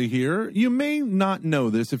Gormley here. You may not know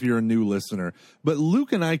this if you're a new listener, but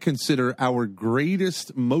Luke and I consider our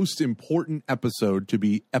greatest, most important episode to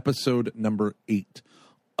be episode number 8,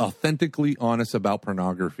 Authentically Honest About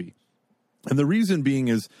Pornography. And the reason being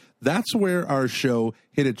is that's where our show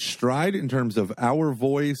hit its stride in terms of our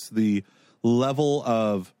voice, the level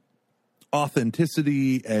of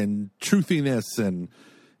authenticity and truthiness and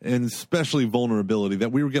especially vulnerability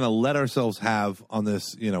that we were going to let ourselves have on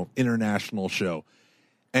this, international show.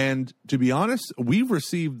 And to be honest, we've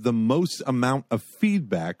received the most amount of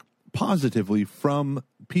feedback positively from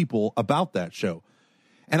people about that show.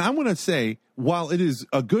 And I want to say, while it is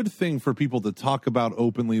a good thing for people to talk about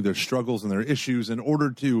openly their struggles and their issues in order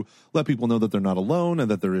to let people know that they're not alone and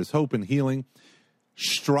that there is hope and healing,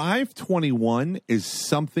 Strive 21 is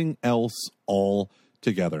something else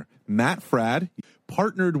altogether. Matt Fradd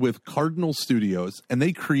partnered with Cardinal Studios, and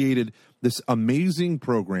they created this amazing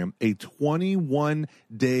program, a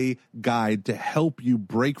 21-day guide to help you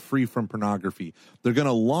break free from pornography. They're going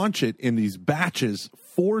to launch it in these batches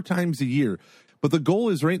 4 times a year. But the goal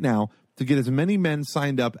is right now to get as many men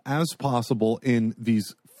signed up as possible in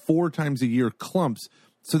these 4 times a year clumps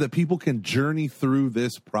so that people can journey through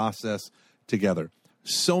this process together.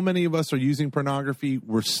 So many of us are using pornography.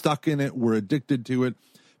 We're stuck in it. We're addicted to it.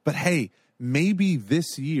 But hey, maybe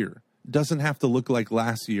this year doesn't have to look like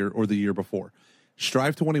last year or the year before.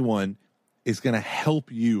 Strive 21 is going to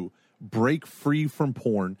help you break free from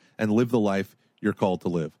porn and live the life you're called to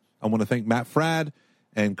live. I want to thank Matt Fradd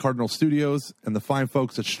and Cardinal Studios and the fine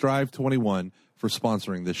folks at Strive 21 for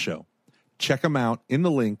sponsoring this show. Check them out in the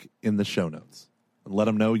link in the show notes and let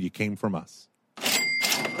them know you came from us.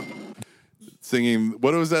 Singing,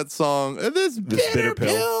 what was that song? This bitter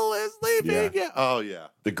pill is leaving. Yeah. Oh, yeah.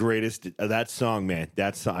 The greatest, that song, man.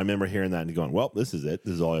 That song, I remember hearing that and going, well, this is it.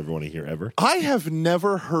 This is all I ever want to hear ever. I have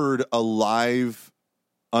never heard a live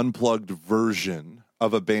unplugged version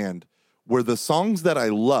of a band where the songs that I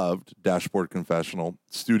loved, Dashboard Confessional,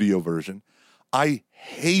 studio version, I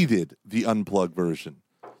hated the unplugged version.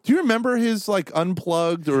 Do you remember his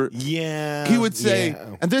unplugged or? Yeah. He would say,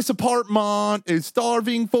 and this apartment is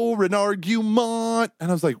starving for an argument. And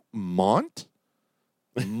I was like, Mont?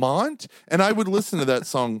 Mont? And I would listen to that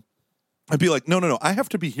song. I'd be like, no, I have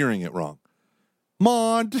to be hearing it wrong.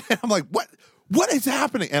 Mont. And I'm like, what is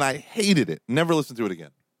happening? And I hated it. Never listened to it again.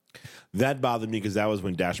 That bothered me because that was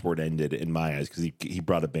when Dashboard ended in my eyes because he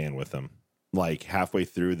brought a band with him. Halfway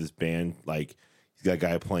through this band, he's got a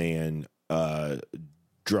guy playing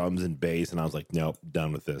drums and bass, and I was like, nope,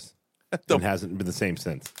 done with this. and hasn't been the same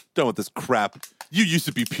since. Done with this crap. You used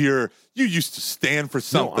to be pure. You used to stand for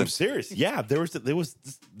something. No, I'm serious. Yeah, there was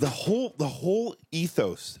the whole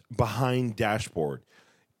ethos behind Dashboard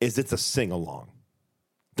is it's a sing along.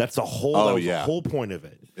 That's the whole the whole point of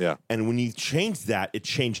it. Yeah. And when you changed that, it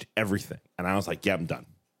changed everything. And I was like, yeah, I'm done.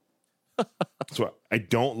 So I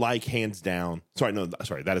don't like Hands Down. Sorry,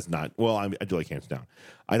 that is not. Well, I do like Hands Down.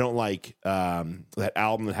 I don't like that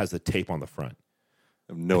album that has the tape on the front.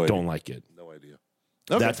 I have no idea. Don't like it. No idea.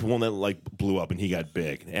 Okay. That's the one that like blew up and he got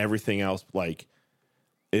big. And everything else, like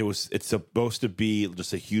it's supposed to be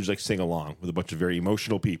just a huge like sing along with a bunch of very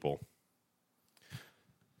emotional people.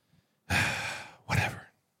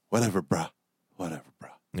 Whatever, bruh.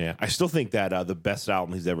 Yeah, I still think that the best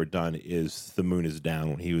album he's ever done is "The Moon Is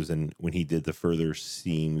Down" when he did the Further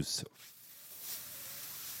Seems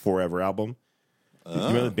Forever album. You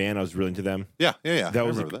remember the band? I was really into them. Yeah. That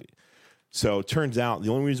was that. So it turns out the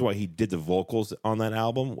only reason why he did the vocals on that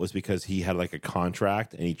album was because he had like a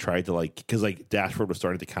contract and he tried to because like Dashboard was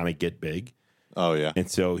starting to kind of get big. Oh yeah, and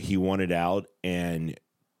so he wanted out and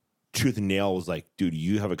Tooth and Nail was like, dude,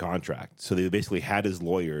 you have a contract. So they basically had his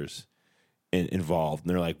lawyers involved, and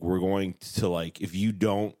they're like, we're going to like, if you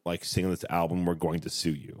don't like sing on this album, we're going to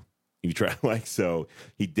sue you. You try so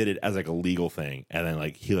he did it as like a legal thing, and then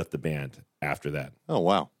like he left the band after that. Oh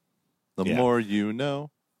wow, the more you know.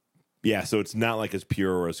 Yeah, so it's not like as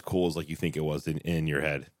pure or as cool as like you think it was in your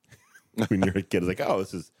head when you're a kid. It's like, oh,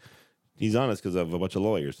 he's honest because of a bunch of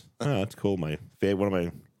lawyers. Oh, that's cool. One of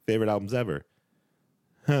my favorite albums ever.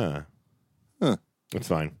 Huh. That's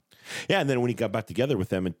fine. Yeah, and then when he got back together with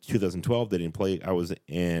them in 2012, they didn't play.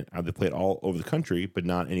 They played all over the country, but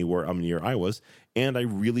not anywhere near I was, and I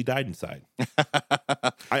really died inside.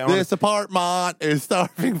 This apartment is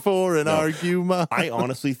starving for an argument. I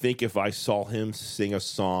honestly think if I saw him sing a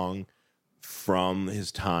song from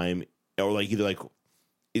his time, or like either like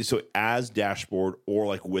so as Dashboard or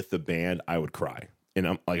like with the band, I would cry. And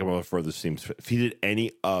I'm a Further Seems. If he did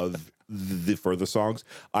any of the Further songs,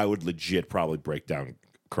 I would legit probably break down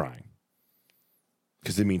crying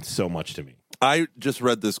because it means so much to me. I just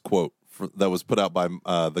read this quote that was put out by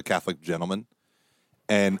the Catholic Gentleman,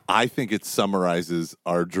 and I think it summarizes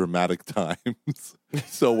our dramatic times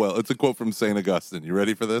so well. It's a quote from St. Augustine. You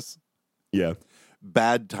ready for this? Yeah.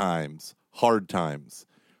 Bad times, hard times.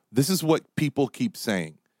 This is what people keep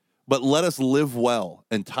saying. But let us live well,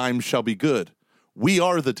 and times shall be good. We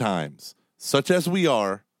are the times. Such as we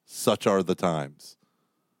are, such are the times.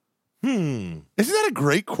 Isn't that a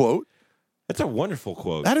great quote? That's a wonderful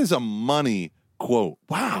quote. That is a money quote.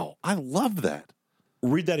 Wow, I love that.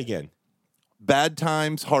 Read that again. Bad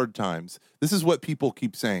times, hard times. This is what people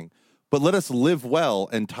keep saying. But let us live well,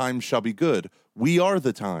 and times shall be good. We are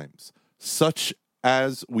the times. Such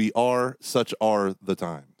as we are, such are the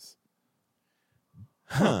times.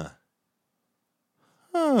 Huh.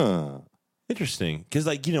 Interesting. Because,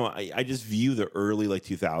 like, you know, I just view the early, like,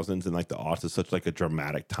 2000s and, like, the aughts as such, like, a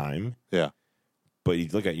dramatic time. Yeah. But you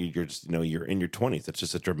look at you're just, you know, you're in your 20s. It's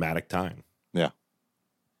just a dramatic time. Yeah.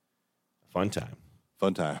 Fun time.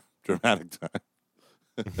 Dramatic time.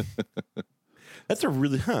 That's a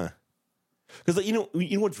really, because, like, you know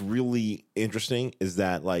what's really interesting is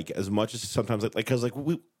that, like, as much as sometimes, like, because, like,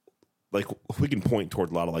 we can point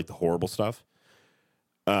toward a lot of, like, the horrible stuff.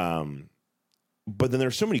 But then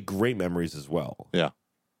there's so many great memories as well. Yeah.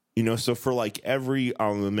 You know, so for like every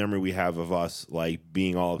memory we have of us like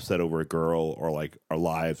being all upset over a girl or like our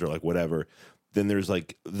lives or like whatever, then there's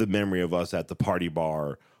like the memory of us at the party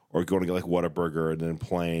bar or going to get like Whataburger and then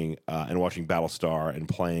playing and watching Battlestar and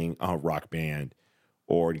playing a rock band,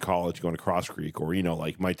 or in college going to Cross Creek, or, you know,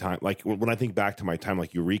 like my time, like when I think back to my time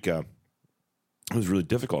like Eureka, it was really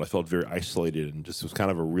difficult. I felt very isolated and just, it was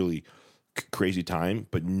kind of a really crazy time.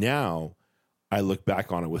 But now I look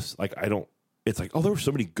back on it with like, it's like, oh, there were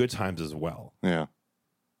so many good times as well. Yeah.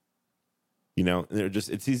 You know, and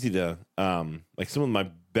it's easy to, like some of my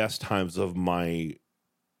best times in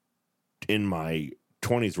my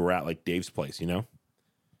 20s were at like Dave's place, you know?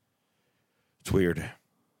 It's weird.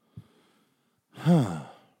 You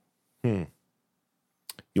want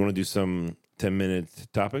to do some 10-minute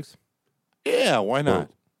topics? Yeah, why not?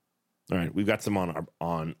 All right, we've got some on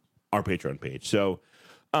our Patreon page. So,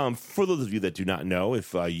 for those of you that do not know,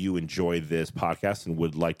 if you enjoy this podcast and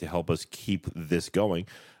would like to help us keep this going,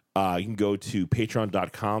 you can go to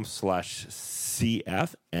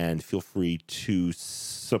patreon.com/CF and feel free to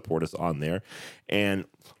support us on there. And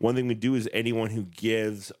one thing we do is anyone who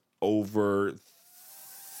gives over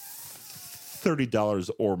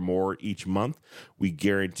 $30 or more each month, we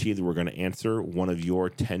guarantee that we're going to answer one of your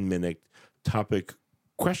 10-minute topic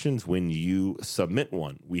questions when you submit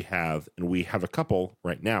one. We have a couple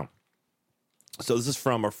right now. So this is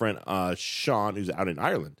from our friend Sean, who's out in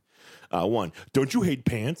Ireland. One, don't you hate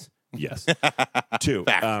pants? Yes. Two,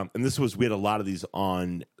 and we had a lot of these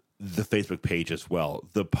on the Facebook page as well.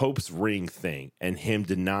 The Pope's ring thing and him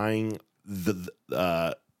denying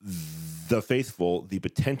the faithful the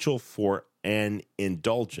potential for an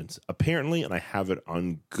indulgence. Apparently, and I have it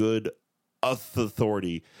on good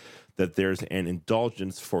authority, that there's an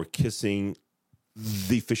indulgence for kissing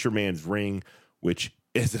the fisherman's ring, which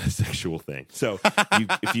isn't a sexual thing. So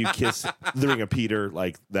if you kiss the ring of Peter,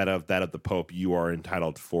 like that of the Pope, you are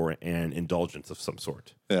entitled for an indulgence of some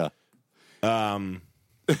sort. Yeah.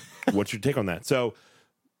 What's your take on that? So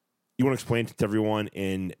you want to explain to everyone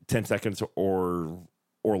in 10 seconds or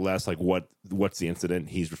less, like what's the incident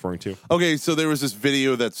he's referring to? Okay, so there was this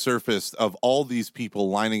video that surfaced of all these people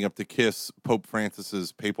lining up to kiss Pope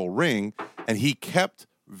Francis's papal ring, and he kept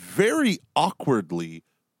very awkwardly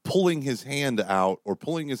pulling his hand out or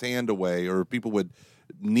pulling his hand away, or people would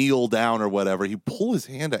kneel down or whatever. He'd pull his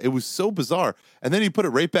hand out. It was so bizarre. And then he'd put it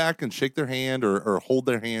right back and shake their hand or hold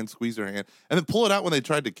their hand, squeeze their hand, and then pull it out when they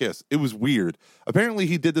tried to kiss. It was weird. Apparently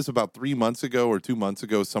he did this about 3 months ago or 2 months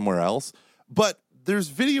ago somewhere else. But there's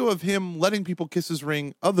video of him letting people kiss his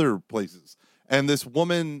ring other places. And this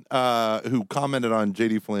woman who commented on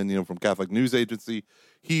J.D. Flynn, from Catholic News Agency,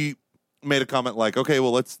 he made a comment like, okay,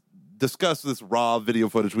 well, let's discuss this raw video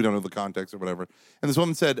footage. We don't know the context or whatever. And this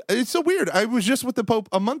woman said, it's so weird. I was just with the Pope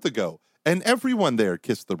a month ago, and everyone there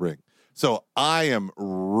kissed the ring. So I am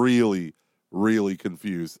really, really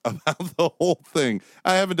confused about the whole thing.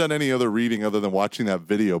 I haven't done any other reading other than watching that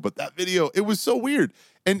video, but that video, it was so weird.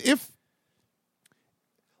 And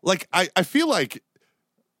I feel like,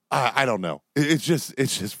 I don't know. It's just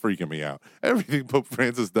freaking me out. Everything Pope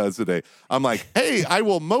Francis does today, I'm like, hey, I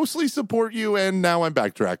will mostly support you, and now I'm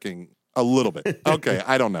backtracking a little bit. Okay,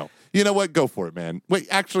 I don't know. You know what? Go for it, man. Wait,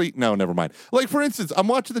 actually, no, never mind. Like, for instance, I'm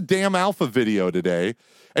watching the Damn Alpha video today,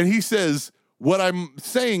 and he says, what I'm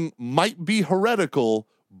saying might be heretical,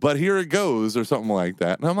 but here it goes, or something like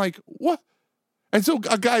that. And I'm like, what? And so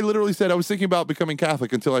a guy literally said, I was thinking about becoming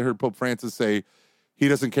Catholic until I heard Pope Francis say he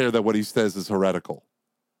doesn't care that what he says is heretical.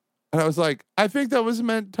 And I was like, I think that was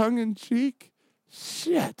meant tongue in cheek.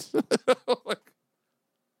 Shit.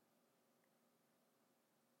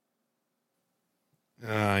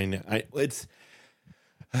 I know.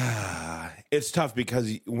 It's tough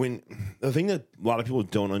because when the thing that a lot of people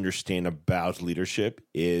don't understand about leadership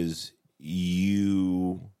is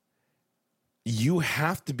you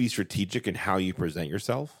have to be strategic in how you present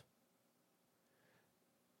yourself.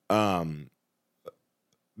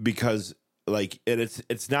 Because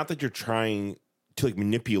it's not that you're trying to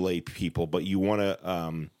manipulate people, but you want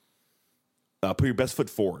to put your best foot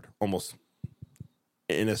forward, almost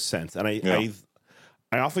in a sense. And I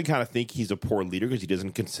often kind of think he's a poor leader because he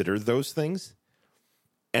doesn't consider those things.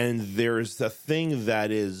 And there's a thing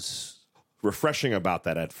that is refreshing about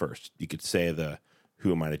that at first. You could say the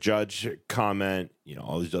 "Who am I to judge?" comment,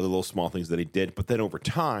 all these other little small things that he did. But then over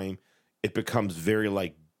time, it becomes very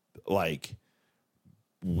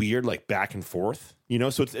weird, back and forth,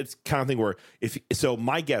 So it's kind of thing where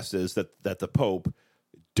my guess is that the Pope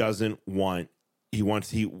doesn't want. He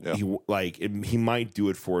might do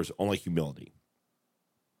it for his own humility.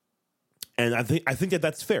 And I think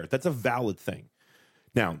that's fair. That's a valid thing.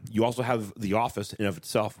 Now, you also have the office in of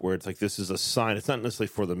itself where it's this is a sign. It's not necessarily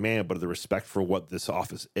for the man, but the respect for what this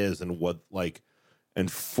office is and what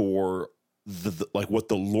and for the what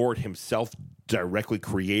the Lord himself directly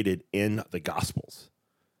created in the Gospels.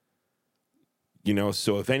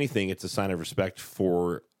 So if anything, it's a sign of respect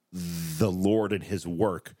for the Lord and his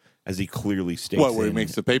work as he clearly states. What, where he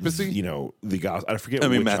makes the papacy? The gospel. I forget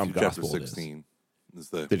which Matthew gospel chapter 16 is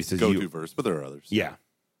the that he says go-to verse, but there are others. Yeah.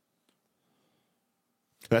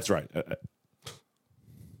 That's right.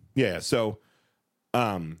 Yeah. So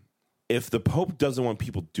if the Pope doesn't want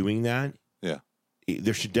people doing that,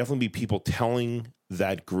 there should definitely be people telling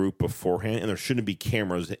that group beforehand, and there shouldn't be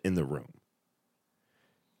cameras in the room.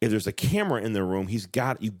 If there's a camera in the room, you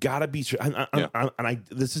got to be.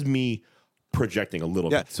 This is me projecting a little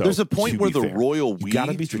bit. So there's a point where the fair, royal we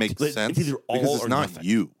makes sense it's either all because it's or not nothing.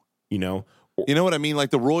 you. You know what I mean?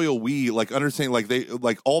 The royal we, understanding, they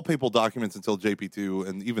all papal documents until JP2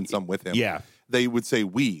 and even some with him. Yeah, they would say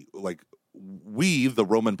we, we, the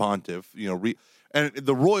Roman pontiff. And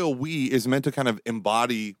the royal we is meant to kind of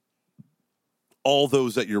embody all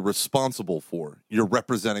those that you're responsible for, you're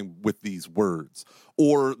representing with these words,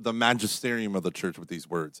 or the magisterium of the church with these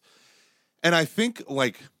words. And I think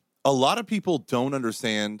a lot of people don't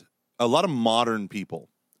understand, a lot of modern people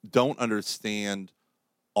don't understand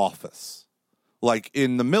office. Like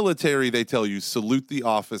in the military, they tell you salute the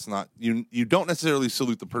office, not you. You don't necessarily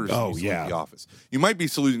salute the person. Oh, you salute yeah. the office. You might be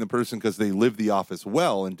saluting the person because they live the office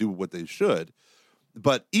well and do what they should.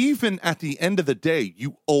 But even at the end of the day,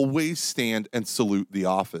 you always stand and salute the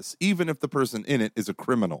office, even if the person in it is a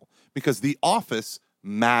criminal, because the office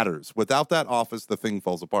matters. Without that office, the thing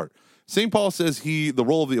falls apart. St. Paul says the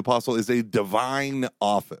role of the apostle is a divine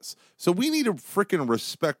office. So we need to freaking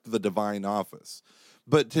respect the divine office.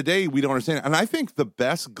 But today we don't understand it. And I think the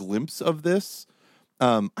best glimpse of this,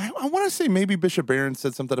 I want to say maybe Bishop Barron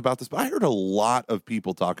said something about this, but I heard a lot of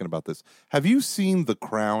people talking about this. Have you seen The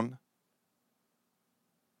Crown?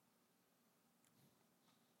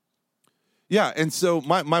 Yeah, and so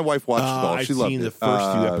my wife watched it all. She loved it. I've seen the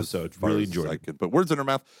first few episodes. Really enjoyed it. I could put words in her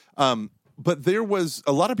mouth. But there was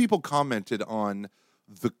a lot of people commented on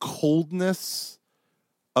the coldness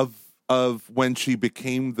of when she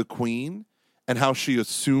became the queen and how she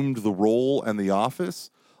assumed the role and the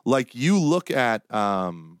office. Like you look at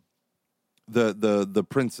the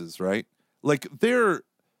princes, right? Like they're.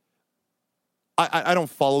 I don't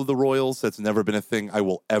follow the royals. That's never been a thing I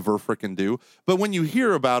will ever freaking do. But when you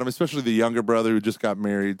hear about them, especially the younger brother who just got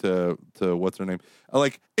married to what's her name,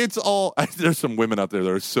 like it's all. There's some women out there that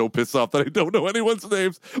are so pissed off that I don't know anyone's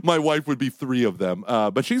names. My wife would be 3 of them,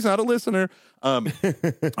 but she's not a listener.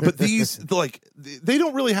 But these they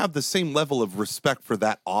don't really have the same level of respect for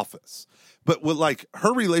that office. But with like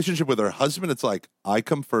her relationship with her husband, it's like I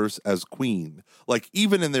come first as queen. Like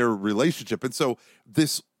even in their relationship, and so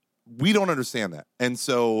this. We don't understand that. And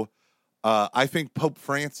so I think Pope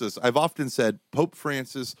Francis, I've often said Pope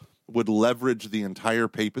Francis would leverage the entire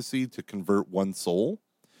papacy to convert one soul.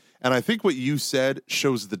 And I think what you said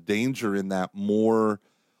shows the danger in that more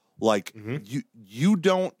like you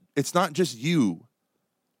don't, it's not just you.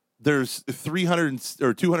 There's 300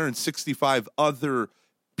 or 265 other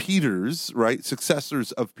Peters, right?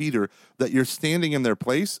 Successors of Peter that you're standing in their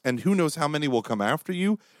place. And who knows how many will come after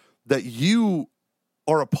you that you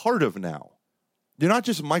are a part of now. You're not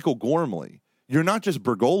just Michael Gormley. You're not just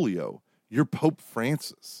Bergoglio. You're Pope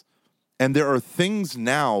Francis. And there are things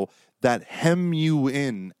now that hem you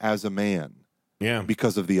in as a man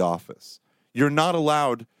because of the office. You're not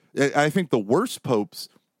allowed. I think the worst popes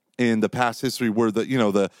in the past history were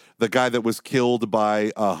the guy that was killed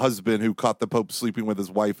by a husband who caught the Pope sleeping with his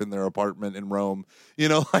wife in their apartment in Rome.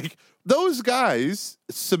 Like those guys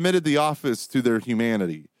submitted the office to their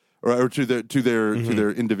humanity. Or to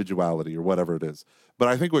their individuality or whatever it is. But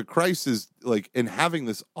I think what Christ is like in having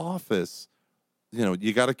this office,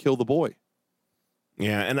 you got to kill the boy.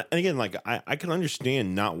 Yeah, and again, like I can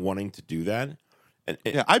understand not wanting to do that. And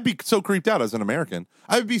I'd be so creeped out as an American.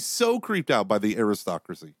 I'd be so creeped out by the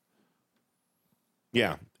aristocracy.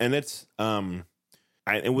 Yeah, and it's so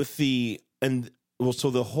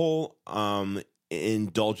the whole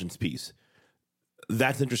indulgence piece.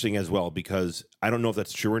 That's interesting as well, because I don't know if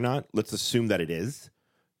that's true or not. Let's assume that it is,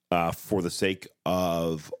 for the sake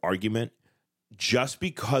of argument. Just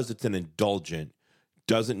because it's an indulgent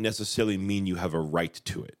doesn't necessarily mean you have a right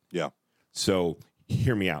to it. Yeah. So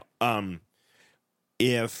hear me out.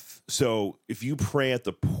 If you pray at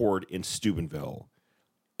the port in Steubenville,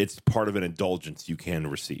 it's part of an indulgence you can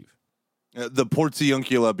receive. The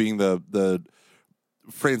Portiuncula being the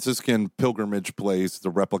Franciscan pilgrimage place, the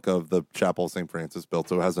replica of the chapel St. Francis built,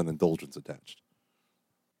 so it has an indulgence attached.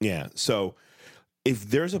 Yeah. So if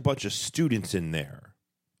there's a bunch of students in there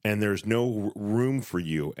and there's no room for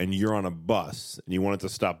you and you're on a bus and you wanted to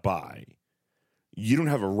stop by, you don't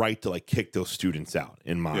have a right to like kick those students out,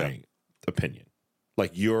 in my opinion.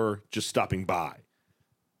 Like you're just stopping by.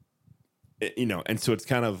 And so it's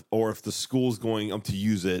kind of, or if the school's going up to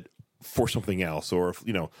use it for something else, or if,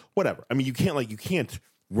 whatever. I mean, you can't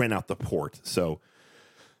rent out the port. So,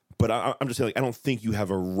 but I'm just saying, like, I don't think you have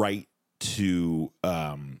a right to,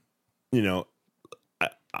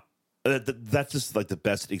 that's just like the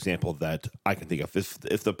best example that I can think of.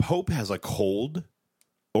 If the Pope has a cold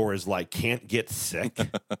or is like can't get sick,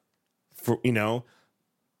 he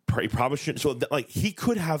probably shouldn't. So like he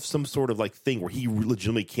could have some sort of like thing where he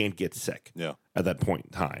legitimately can't get sick. Yeah. At that point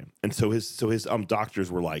in time, and so his doctors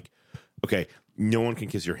were like, okay, no one can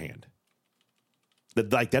kiss your hand.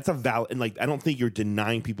 That's a valid, and like I don't think you're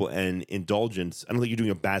denying people an indulgence. I don't think you're doing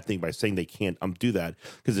a bad thing by saying they can't do that,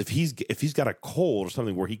 because if he's got a cold or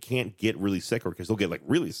something where he can't get really sick, or because he'll get like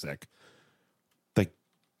really sick, like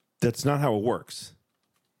that's not how it works.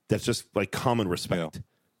 That's just like common respect.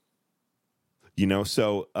 Yeah.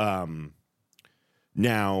 So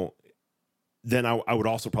now then I would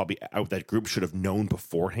also probably that group should have known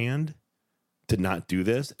beforehand to not do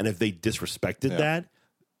this, and if they disrespected that,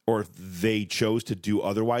 or if they chose to do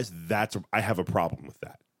otherwise, I have a problem with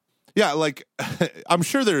that. Yeah, like I'm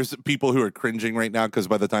sure there's people who are cringing right now because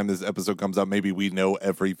by the time this episode comes out, maybe we know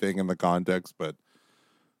everything in the context. But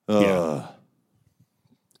Yeah.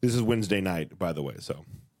 This is Wednesday night, by the way. So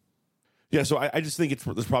yeah, so I just think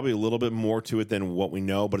there's probably a little bit more to it than what we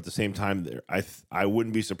know. But at the same time, I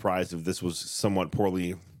wouldn't be surprised if this was somewhat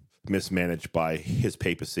poorly mismanaged by his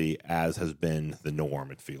papacy, as has been the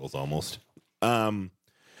norm. It feels almost.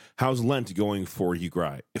 How's Lent going for you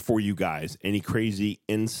guys? Any crazy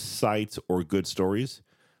insights or good stories?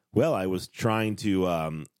 Well, I was trying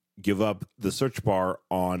to give up the search bar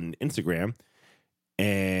on Instagram,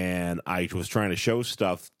 and I was trying to show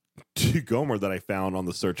stuff to Gomer that I found on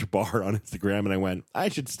the search bar on Instagram, and I went, I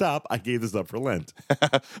should stop. I gave this up for Lent.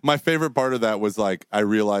 My favorite part of that was like, I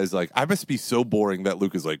realized like I must be so boring that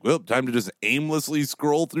Luke is like, well, time to just aimlessly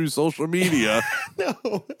scroll through social media.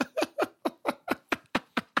 No.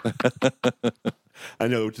 I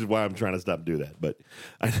know, which is why I'm trying to stop doing that. But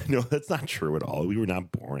I know that's not true at all. We were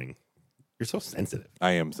not boring. You're so sensitive.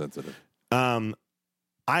 I am sensitive.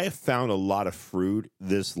 I have found a lot of fruit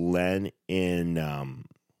this Lent in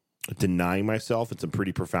denying myself in some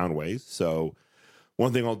pretty profound ways. So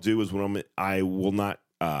one thing I'll do is I will not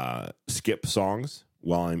skip songs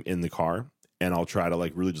while I'm in the car, and I'll try to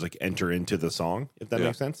like really just like enter into the song, if that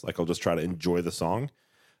makes sense. Like I'll just try to enjoy the song.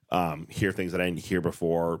 Hear things that I didn't hear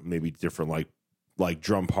before, maybe different like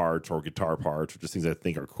drum parts or guitar parts, or just things that I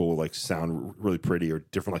think are cool, like sound really pretty, or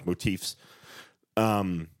different like motifs.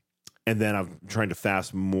 And then I'm trying to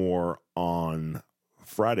fast more on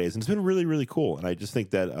Fridays, and it's been really, really cool. And I just think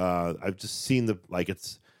that I've just seen the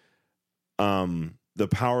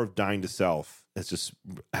power of dying to self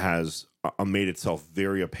has made itself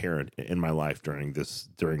very apparent in my life during this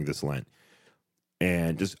Lent,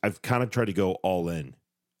 and just I've kind of tried to go all in.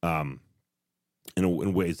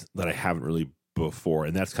 In ways that I haven't really before,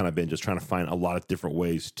 and that's kind of been just trying to find a lot of different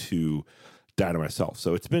ways to die to myself.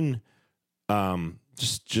 So it's been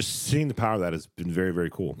just seeing the power of that has been very, very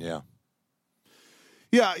cool. Yeah.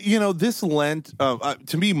 This Lent,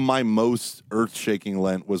 to me, my most earth-shaking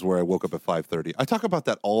Lent was where I woke up at 5:30. I talk about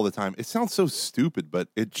that all the time. It sounds so stupid, but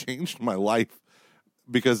it changed my life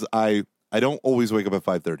because I don't always wake up at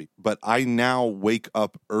 5:30, but I now wake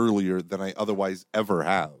up earlier than I otherwise ever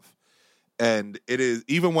have. And it is,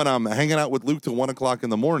 even when I'm hanging out with Luke till 1 o'clock in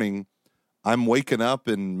the morning, I'm waking up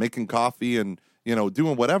and making coffee and,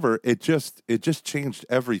 doing whatever. It just changed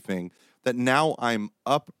everything, that now I'm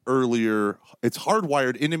up earlier. It's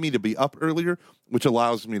hardwired into me to be up earlier, which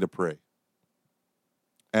allows me to pray.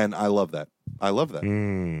 And I love that.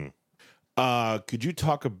 Could you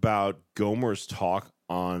talk about Gomer's talk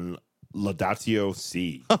on Laudatio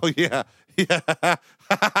Si? Oh, yeah.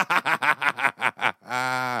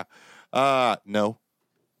 No,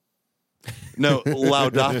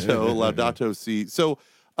 Laudato Si. So,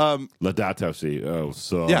 Laudato Si. Oh,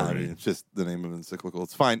 sorry. Yeah, I mean, it's just the name of an encyclical.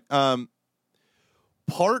 It's fine.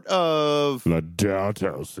 Part of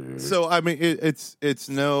Laudato Si. So, I mean, it's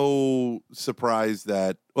no surprise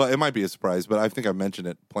that, well, it might be a surprise, but I think I've mentioned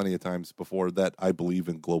it plenty of times before that I believe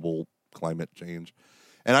in global climate change.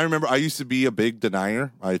 And I remember I used to be a big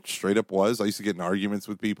denier. I straight up was. I used to get in arguments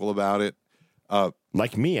with people about it.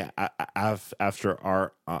 Like me, after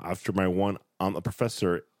my one, the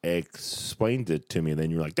professor explained it to me, and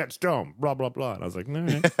then you're like, "That's dumb," blah blah blah, and I was like,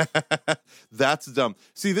 "No, that's dumb."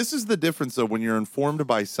 See, this is the difference, though, when you're informed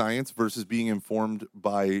by science versus being informed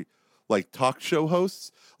by like talk show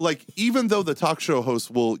hosts. Like, even though the talk show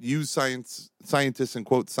hosts will use scientists and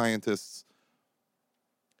quote scientists,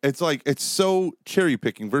 it's like it's so cherry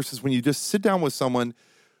picking versus when you just sit down with someone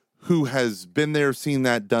who has been there, seen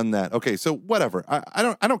that, done that. Okay, so whatever. I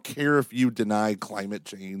don't care if you deny climate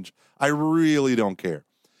change. I really don't care.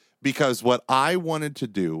 Because what I wanted to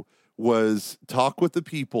do was talk with the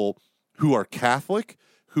people who are Catholic,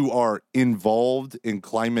 who are involved in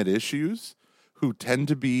climate issues, who tend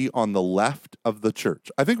to be on the left of the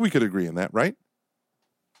church. I think we could agree on that, right?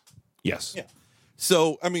 Yes. Yeah.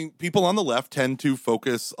 So, I mean, people on the left tend to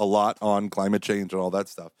focus a lot on climate change and all that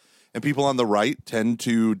stuff. And people on the right tend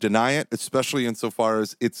to deny it, especially insofar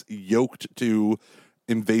as it's yoked to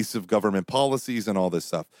invasive government policies and all this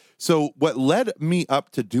stuff. So what led me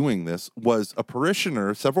up to doing this was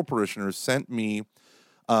several parishioners sent me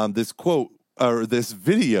this quote or this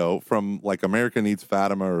video from like America Needs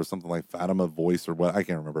Fatima or something like Fatima Voice or what, I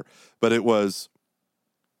can't remember. But it was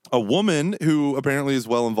a woman who apparently is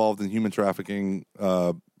well involved in human trafficking,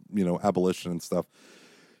 abolition and stuff.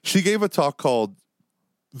 She gave a talk called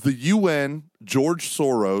 "The UN, George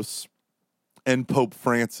Soros, and Pope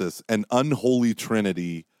Francis, an Unholy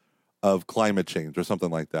Trinity of climate change or something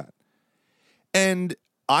like that. And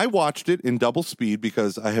I watched it in double speed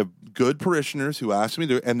because I have good parishioners who ask me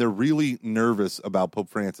to, and they're really nervous about Pope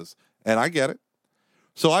Francis. And I get it.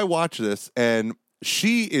 So I watch this, and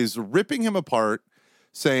she is ripping him apart,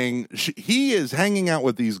 saying he is hanging out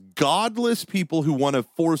with these godless people who want to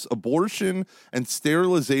force abortion and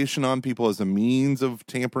sterilization on people as a means of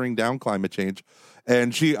tampering down climate change.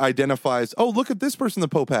 And she identifies, oh, look at this person the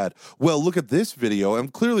Pope had. Well, look at this video.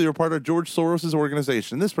 And clearly they're part of George Soros'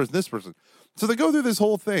 organization. This person. So they go through this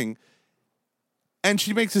whole thing, and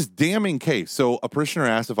she makes this damning case. So a parishioner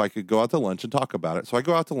asked if I could go out to lunch and talk about it. So I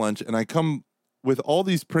go out to lunch, and I come with all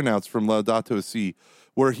these printouts from Laudato Si,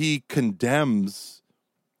 where he condemns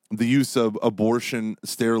the use of abortion,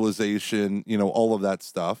 sterilization, all of that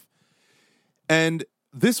stuff. And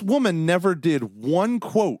this woman never did one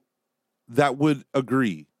quote that would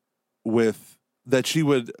agree with, that she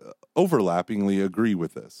would overlappingly agree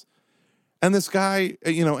with this. And this guy,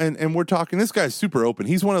 and we're talking, this guy's super open.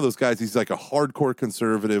 He's one of those guys, he's like a hardcore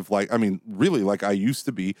conservative, really like I used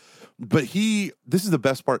to be. But this is the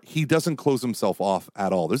best part, he doesn't close himself off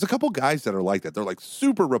at all. There's a couple guys that are like that. They're like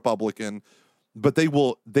super Republican, but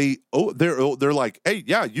they're like, hey,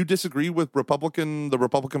 yeah, you disagree with the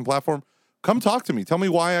Republican platform? Come talk to me. Tell me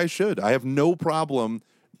why I should. I have no problem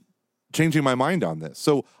changing my mind on this.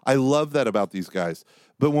 So I love that about these guys.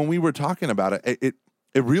 But when we were talking about it,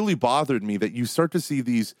 it really bothered me that you start to see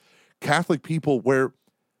these Catholic people where,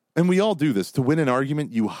 and we all do this, to win an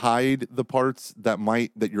argument, you hide the parts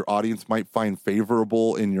that your audience might find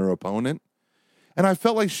favorable in your opponent. And I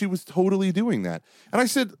felt like she was totally doing that. And I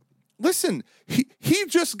said, listen, he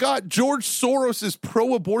just got George Soros's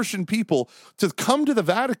pro-abortion people to come to the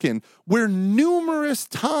Vatican, where numerous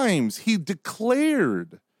times he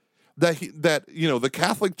declared that the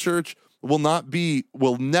Catholic Church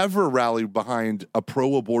will never rally behind a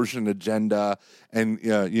pro-abortion agenda and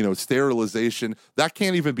sterilization. That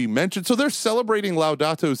can't even be mentioned. So they're celebrating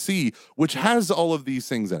Laudato Si, which has all of these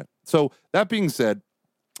things in it. So that being said,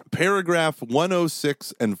 paragraph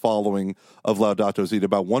 106 and following of Laudato Si,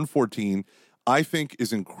 about 114, I think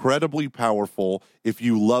is incredibly powerful if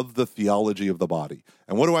you love the theology of the body.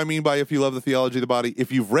 And what do I mean by if you love the theology of the body?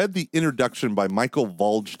 If you've read the introduction by Michael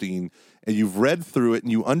Waldstein and you've read through it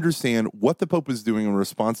and you understand what the Pope is doing in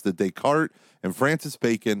response to Descartes and Francis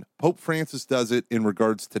Bacon, Pope Francis does it in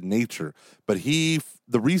regards to nature. But the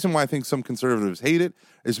reason why I think some conservatives hate it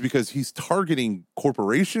is because he's targeting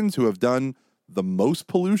corporations who have done the most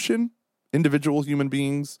pollution, individual human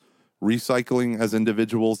beings, recycling as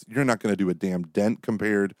individuals. You're not going to do a damn dent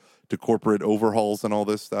compared to corporate overhauls and all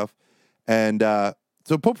this stuff. And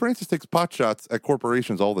so Pope Francis takes pot shots at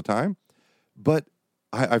corporations all the time. But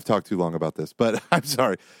I've talked too long about this, but I'm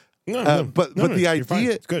sorry. But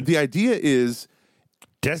the idea is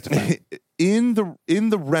testify in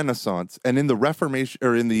the Renaissance and in the Reformation,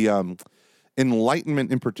 or in the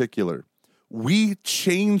Enlightenment in particular, we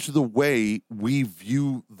change the way we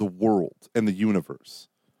view the world and the universe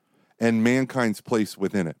and mankind's place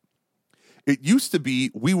within it. It used to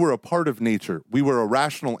be we were a part of nature. We were a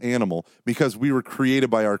rational animal because we were created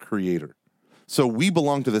by our Creator. So we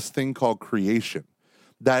belong to this thing called creation.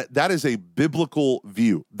 That is a biblical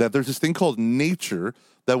view, that there's this thing called nature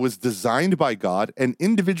that was designed by God, and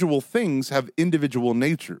individual things have individual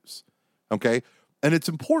natures, okay? And it's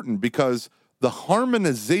important because the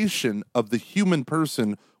harmonization of the human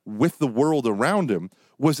person with the world around him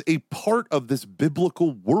was a part of this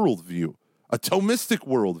biblical worldview, a Thomistic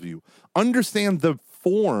worldview. Understand the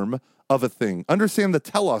form of a thing, understand the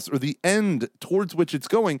telos, or the end towards which it's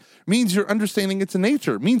going, means you're understanding its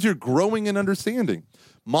nature, means you're growing in understanding.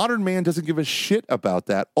 Modern man doesn't give a shit about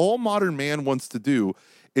that. All modern man wants to do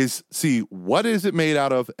is see, what is it made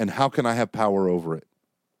out of and how can I have power over it?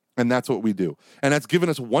 And that's what we do. And that's given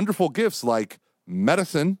us wonderful gifts like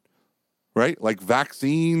medicine, right? Like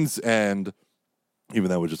vaccines, and even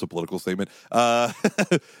that was just a political statement. What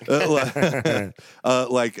else?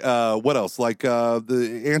 Like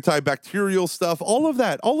the antibacterial stuff, all of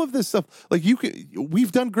that, all of this stuff. Like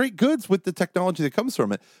we've done great goods with the technology that comes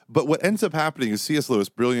from it. But what ends up happening is C.S. Lewis,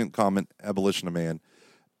 brilliant comment, Abolition of Man.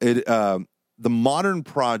 The modern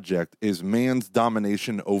project is man's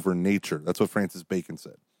domination over nature. That's what Francis Bacon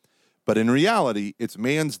said. But in reality, it's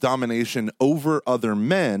man's domination over other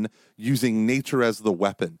men using nature as the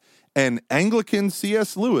weapon. And Anglican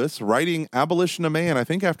C.S. Lewis, writing Abolition of Man, I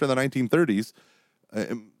think after the 1930s,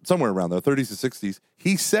 somewhere around the 30s to 60s,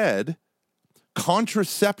 he said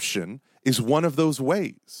contraception is one of those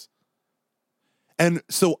ways. And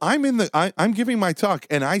so I'm giving my talk,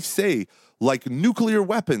 and I say, like nuclear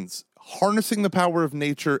weapons, harnessing the power of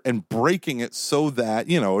nature and breaking it so that,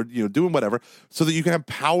 doing whatever, so that you can have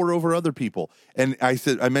power over other people. And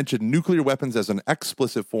I mentioned nuclear weapons as an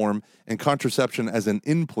explicit form and contraception as an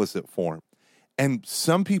implicit form. And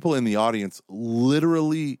some people in the audience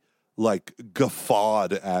literally like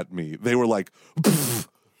guffawed at me. They were like, pfft.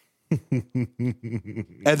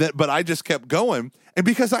 But I just kept going. And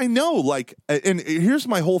because I know, like, and here's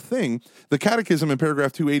my whole thing. The Catechism in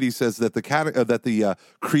paragraph 280 says that the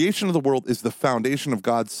creation of the world is the foundation of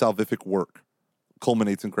God's salvific work,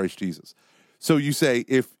 culminates in Christ Jesus. So you say,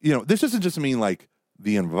 this doesn't just mean like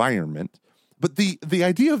the environment, but the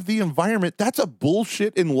idea of the environment, that's a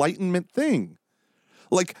bullshit Enlightenment thing.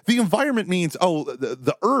 Like, the environment means,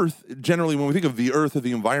 the earth, generally, when we think of the earth or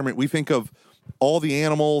the environment, we think of all the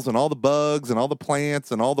animals and all the bugs and all the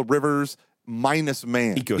plants and all the rivers minus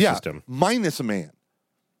man. Ecosystem. Yeah, minus man.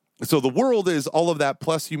 So the world is all of that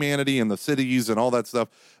plus humanity and the cities and all that stuff.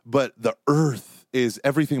 But the earth is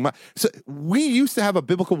everything. So we used to have a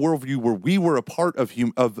biblical worldview where we were a part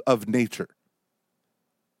of nature.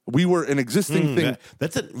 We were an existing thing.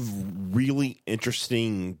 That's a really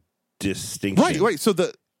interesting distinction. Right. So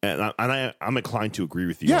I'm inclined to agree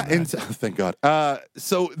with you. Yeah, and thank God.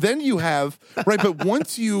 So then you have but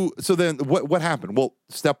then what happened? Well,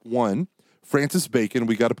 step one, Francis Bacon.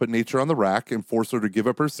 We got to put nature on the rack and force her to give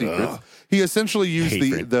up her secrets. He essentially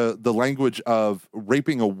used the language of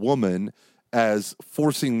raping a woman as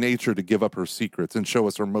forcing nature to give up her secrets and show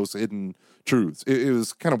us her most hidden truths. It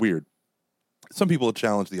was kind of weird. Some people have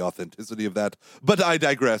challenged the authenticity of that, but I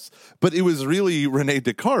digress. But it was really René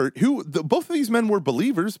Descartes, who both of these men were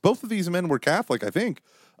believers. Both of these men were Catholic, I think.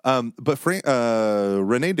 But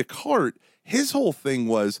René Descartes, his whole thing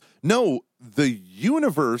was, no, the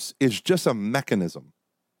universe is just a mechanism.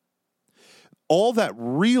 All that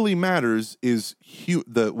really matters is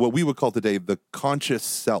what we would call today the conscious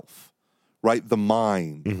self, right? The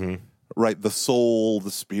mind. Mm-hmm. Right, the soul,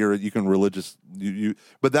 the spirit. You can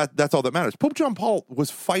but that's all that matters. Pope John Paul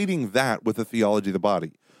was fighting that with the theology of the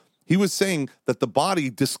body. He was saying that the body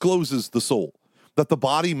discloses the soul, that the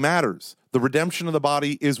body matters. The redemption of the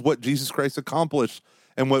body is what Jesus Christ accomplished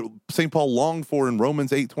and what St. Paul longed for in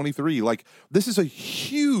Romans 8:23. Like, this is a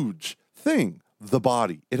huge thing. The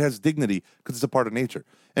body, it has dignity because it's a part of nature.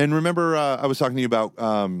 And remember, I was talking to you about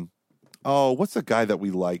what's the guy that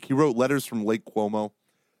we like? He wrote Letters from Lake Como.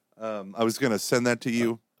 I was going to send that to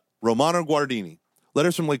you. Romano Guardini,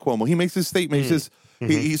 Letters from Lake Como. He makes this statement. He says,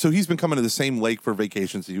 he's been coming to the same lake for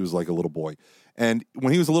vacations since he was like a little boy. And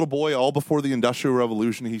when he was a little boy, all before the Industrial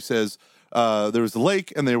Revolution, he says, there was a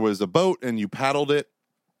lake and there was a boat and you paddled it.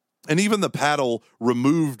 And even the paddle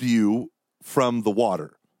removed you from the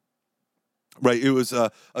water. Right? It was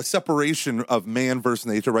a separation of man versus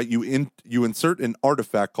nature, right? You insert an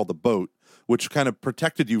artifact called the boat, which kind of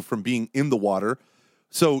protected you from being in the water.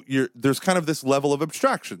 So there's kind of this level of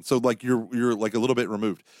abstraction. So like you're like a little bit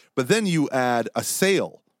removed. But then you add a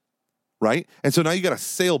sail, right? And so now you got a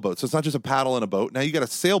sailboat. So it's not just a paddle and a boat. Now you got a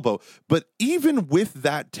sailboat. But even with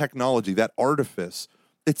that technology, that artifice,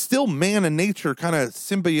 it's still man and nature kind of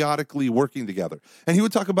symbiotically working together. And he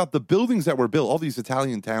would talk about the buildings that were built, all these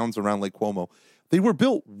Italian towns around Lake Como. They were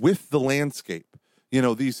built with the landscape.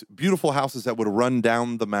 These beautiful houses that would run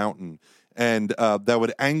down the mountain and that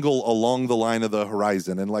would angle along the line of the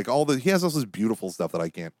horizon, and like he has all this beautiful stuff that I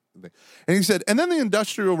can't think. And he said, and then the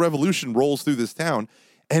Industrial Revolution rolls through this town,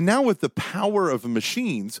 and now with the power of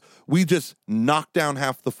machines, we just knock down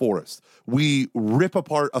half the forest. We rip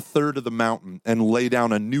apart a third of the mountain and lay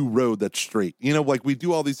down a new road that's straight. Like we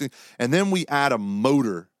do all these things, and then we add a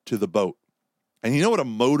motor to the boat. And you know what a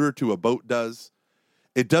motor to a boat does?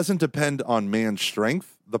 It doesn't depend on man's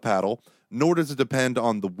strength, the paddle, nor does it depend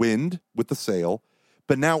on the wind with the sail,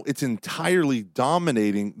 but now it's entirely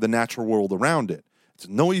dominating the natural world around it. It's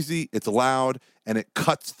noisy, it's loud, and it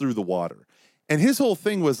cuts through the water. And his whole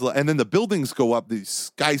thing was, and then the buildings go up, these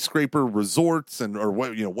skyscraper resorts or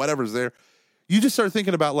whatever's there. You just start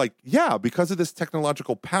thinking about because of this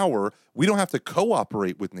technological power, we don't have to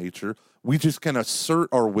cooperate with nature. We just can assert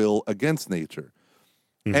our will against nature.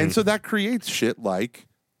 Mm-hmm. And so that creates shit like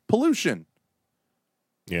pollution.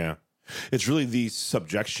 Yeah. It's really the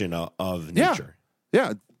subjection of nature.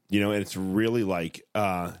 Yeah. And it's really like,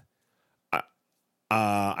 I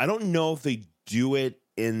don't know if they do it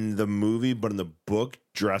in the movie, but in the book,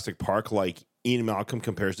 Jurassic Park, like Ian Malcolm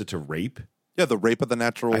compares it to rape. Yeah, the rape of the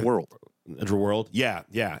natural world. Natural world. Yeah.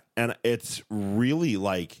 And it's really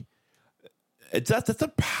like, that's a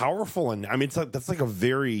powerful, and I mean, that's like a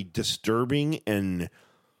very disturbing and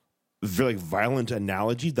very violent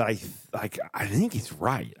analogy that I think he's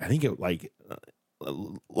right. I think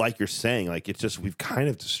like you're saying, like it's just we've kind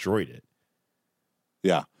of destroyed it.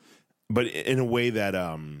 Yeah. But in a way that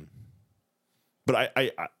but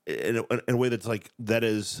I in a way that's like that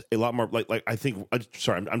is a lot more like I think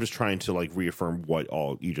sorry I'm just trying to like reaffirm what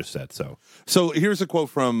all you just said. So here's a quote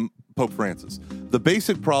from Pope Francis. The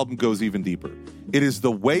basic problem goes even deeper. It is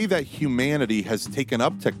the way that humanity has taken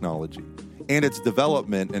up technology and its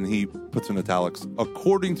development, and he puts in italics,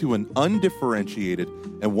 according to an undifferentiated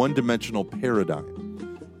and one-dimensional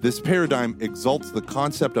paradigm. This paradigm exalts the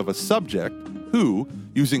concept of a subject who,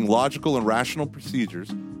 using logical and rational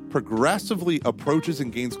procedures, progressively approaches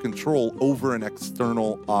and gains control over an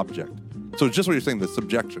external object. So it's just what you're saying, the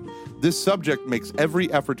subjection. This subject makes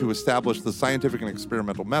every effort to establish the scientific and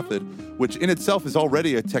experimental method, which in itself is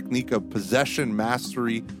already a technique of possession,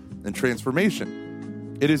 mastery, and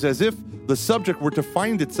transformation. It is as if the subject were to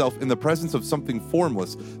find itself in the presence of something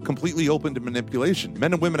formless, completely open to manipulation.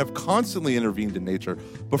 Men and women have constantly intervened in nature,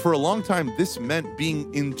 but for a long time, this meant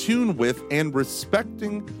being in tune with and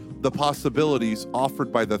respecting the possibilities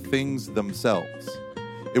offered by the things themselves.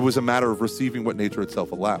 It was a matter of receiving what nature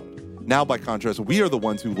itself allowed. Now, by contrast, we are the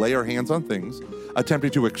ones who lay our hands on things,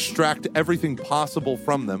 attempting to extract everything possible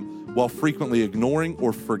from them while frequently ignoring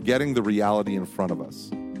or forgetting the reality in front of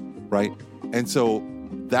us, right? And so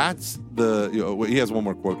that's he has one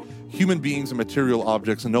more quote. Human beings and material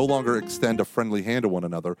objects no longer extend a friendly hand to one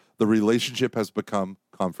another. The relationship has become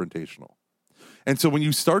confrontational. And so when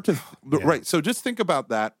you start to, right, so just think about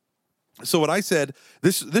that. So what I said,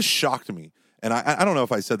 this shocked me. And I don't know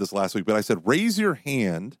if I said this last week, but I said, raise your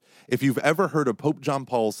hand if you've ever heard of Pope John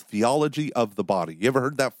Paul's theology of the body. You ever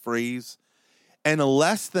heard that phrase? And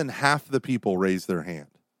less than half the people raised their hand.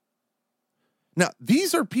 Now,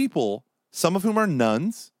 these are people, some of whom are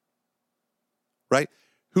nuns, right,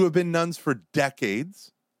 who have been nuns for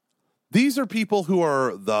decades. These are people who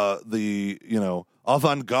are the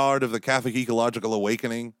avant-garde of the Catholic ecological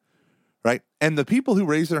awakening, right? And the people who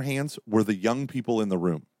raised their hands were the young people in the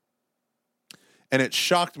room. And it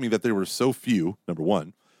shocked me that there were so few, number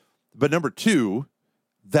one. But number two,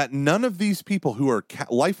 that none of these people who are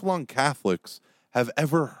lifelong Catholics have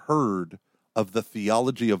ever heard of the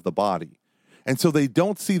theology of the body. And so they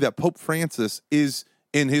don't see that Pope Francis is,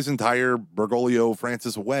 in his entire Bergoglio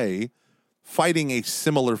Francis way, fighting a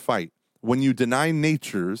similar fight. When you deny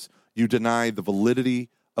natures, you deny the validity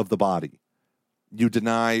of the body. You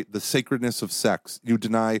deny the sacredness of sex. You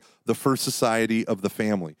deny the first society of the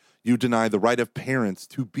family. You deny the right of parents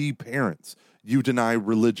to be parents. You deny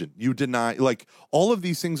religion. You deny, like, all of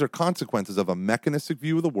these things are consequences of a mechanistic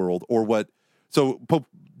view of the world, or what, so Pope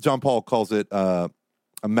John Paul calls it a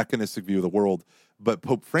mechanistic view of the world, but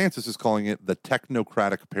Pope Francis is calling it the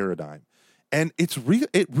technocratic paradigm. And it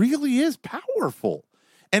really is powerful.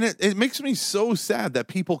 And it makes me so sad that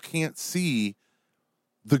people can't see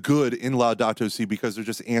the good in Laudato Si because they're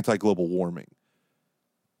just anti-global warming.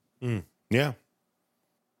 Yeah.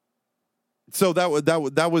 So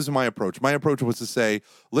that was my approach. My approach was to say,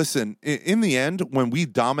 listen, in the end, when we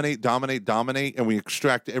dominate, and we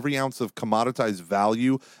extract every ounce of commoditized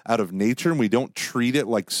value out of nature, and we don't treat it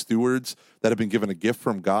like stewards that have been given a gift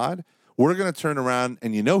from God, we're going to turn around,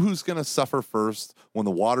 and you know who's going to suffer first when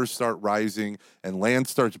the waters start rising and land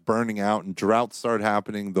starts burning out and droughts start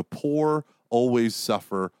happening? The poor always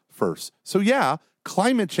suffer first. So yeah,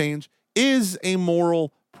 climate change is a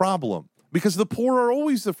moral problem, because the poor are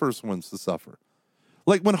always the first ones to suffer.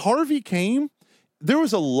 Like when Harvey came, there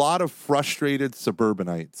was a lot of frustrated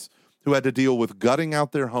suburbanites who had to deal with gutting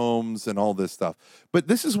out their homes and all this stuff. But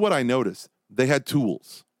this is what I noticed. They had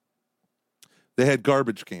tools. They had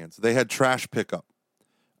garbage cans. They had trash pickup.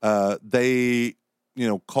 They,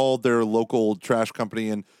 called their local trash company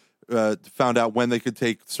and found out when they could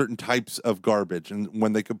take certain types of garbage and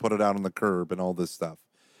when they could put it out on the curb and all this stuff.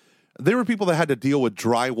 There were people that had to deal with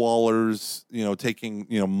drywallers, taking,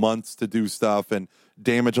 months to do stuff, and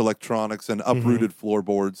damage electronics and uprooted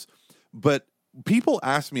floorboards. But people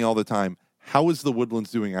ask me all the time, how is the Woodlands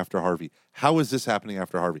doing after Harvey? How is this happening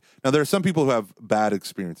after Harvey? Now, there are some people who have bad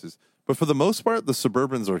experiences, but for the most part, the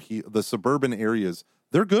suburban areas,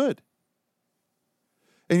 they're good.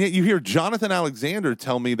 And yet you hear Jonathan Alexander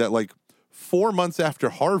tell me that, like, 4 months after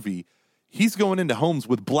Harvey, he's going into homes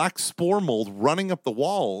with black spore mold running up the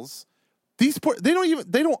walls. They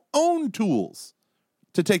don't own tools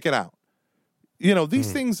to take it out.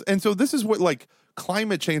 These things. And so this is what, like,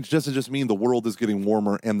 climate change doesn't just mean the world is getting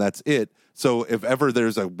warmer and that's it. So if ever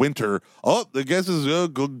there's a winter, I guess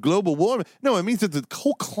it's global warming. No, it means that the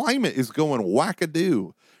whole climate is going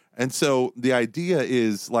wackadoo. And so the idea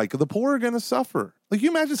is, like, the poor are going to suffer. Like, you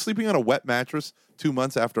imagine sleeping on a wet mattress 2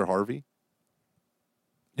 months after Harvey?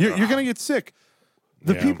 You're going to get sick.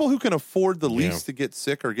 The Yeah. people who can afford the Yeah. least to get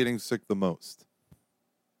sick are getting sick the most.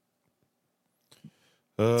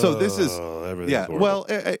 So this is, everything's horrible. well,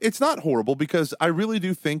 it's not horrible because I really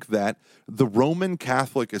do think that the Roman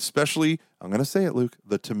Catholic, especially, I'm going to say it, Luke,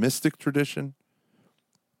 the Thomistic tradition,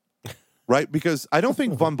 right? Because I don't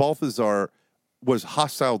think von Balthasar was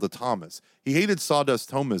hostile to Thomas. He hated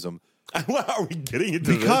sawdust Thomism. Well, are we getting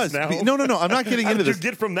into Because this now? no, I'm not getting How into did this. you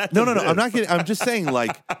get from that? No, to no, this? I'm not getting. I'm just saying,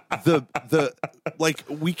 like the like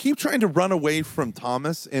we keep trying to run away from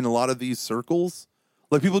Thomas in a lot of these circles.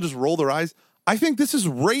 Like people just roll their eyes. I think this is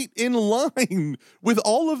right in line with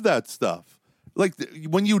all of that stuff. Like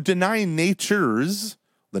when you deny natures,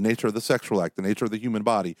 the nature of the sexual act, the nature of the human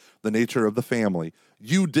body, the nature of the family,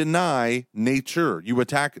 you deny nature. You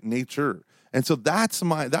attack nature, and so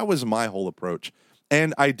that was my whole approach.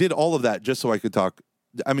 And I did all of that just so I could talk.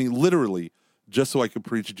 I mean, literally, just so I could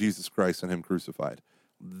preach Jesus Christ and Him crucified.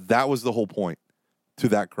 That was the whole point to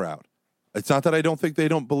that crowd. It's not that I don't think they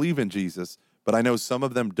don't believe in Jesus, but I know some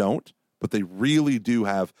of them don't, but they really do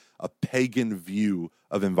have a pagan view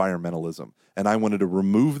of environmentalism. And I wanted to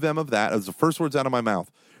remove them of that. As the first words out of my mouth.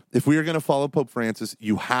 If we are going to follow Pope Francis,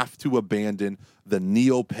 you have to abandon the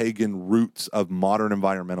neo-pagan roots of modern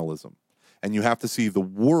environmentalism. And you have to see the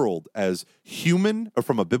world as human, or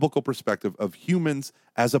from a biblical perspective, of humans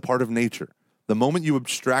as a part of nature. The moment you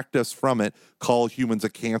abstract us from it, call humans a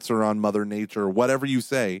cancer on Mother Nature, or whatever you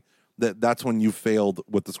say, that's when you failed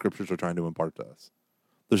what the scriptures are trying to impart to us.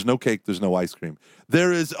 There's no cake, there's no ice cream.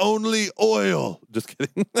 There is only oil. Just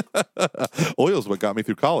kidding. Oil is what got me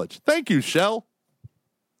through college. Thank you, Shell.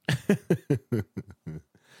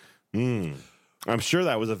 I'm sure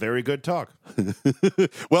that was a very good talk.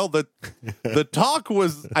 Well, the talk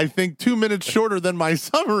was, I think, 2 minutes shorter than my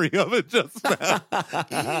summary of it just now.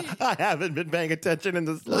 I haven't been paying attention in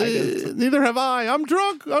the slightest. Neither have I. I'm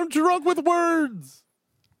drunk. I'm drunk with words.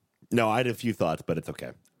 No, I had a few thoughts, but it's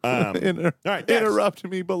okay. All right, next. Interrupt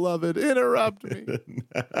me, beloved. Interrupt me.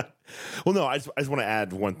 Well, no, I just want to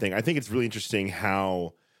add one thing. I think it's really interesting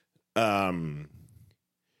how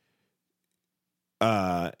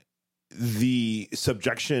the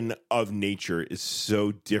subjection of nature is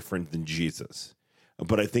so different than Jesus.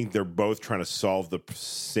 But I think they're both trying to solve the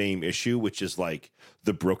same issue, which is like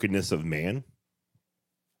the brokenness of man.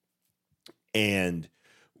 And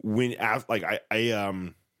when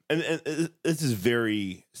and this is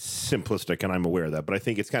very simplistic, and I'm aware of that, but I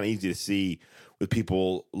think it's kind of easy to see with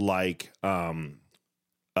people like John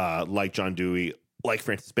Dewey, like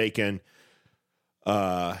Francis Bacon,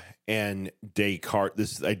 and Descartes.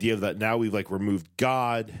 This idea of that now we've like removed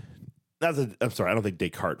God. I'm sorry, I don't think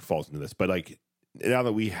Descartes falls into this, but like now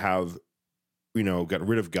that we have, gotten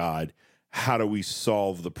rid of God, how do we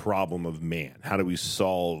solve the problem of man? How do we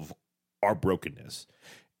solve our brokenness?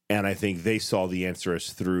 And I think they saw the answer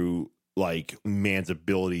as through like man's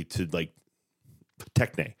ability to like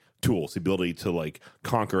techne tools, the ability to like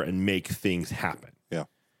conquer and make things happen. Yeah.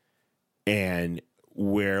 And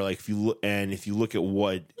where like if you look at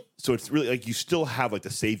what, so it's really like you still have like the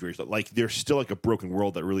saviors, but like there's still like a broken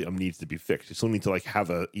world that really needs to be fixed. You still need to like have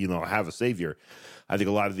a savior. I think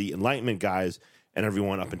a lot of the Enlightenment guys and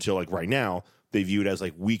everyone up until like right now, they view it as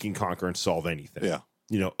like we can conquer and solve anything. Yeah.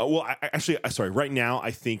 Right now,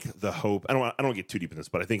 I think the hope. I don't get too deep in this,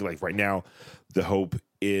 but I think like right now, the hope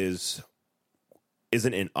isn't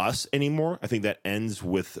in us anymore. I think that ends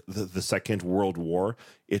with the Second World War.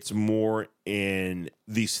 It's more in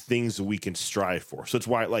these things that we can strive for. So it's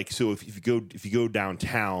why if you go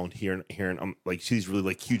downtown here and like see these really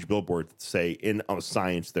like huge billboards that say in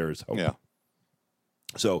science there is hope. Yeah.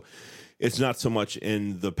 So it's not so much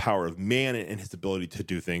in the power of man and his ability to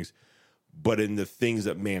do things, but in the things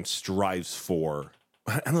that man strives for.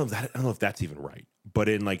 I don't know if that's even right, but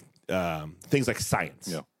in like things like science,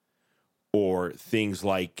 yeah. or things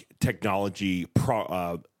like technology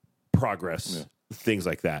progress, Yeah. things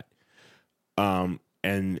like that.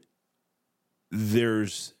 And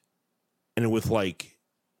with like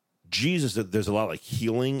Jesus, there's a lot of like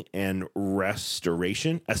healing and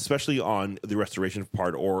restoration, especially on the restoration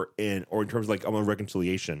part, or in terms of like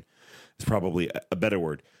reconciliation is probably a better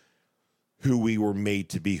word. Who we were made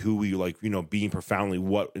to be, who we like, being profoundly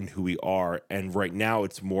what and who we are. And right now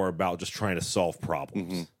it's more about just trying to solve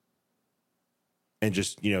problems. Mm-hmm. And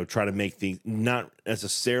just, try to make things, not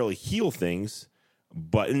necessarily heal things,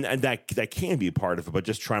 but and that can be a part of it, but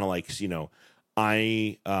just trying to like,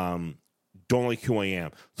 I don't like who I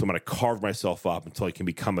am, so I'm going to carve myself up until I can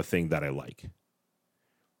become a thing that I like.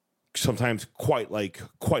 Sometimes quite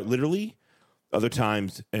literally, other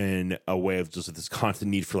times in a way of just this constant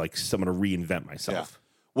need for like someone to reinvent myself.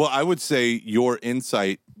 Yeah. Well, I would say your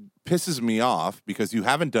insight pisses me off because you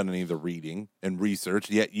haven't done any of the reading and research,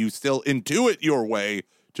 yet you still intuit your way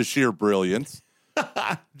to sheer brilliance.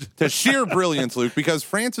 To sheer brilliance, Luke, because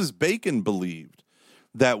Francis Bacon believed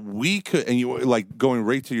that we could, and you like going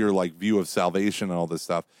right to your like view of salvation and all this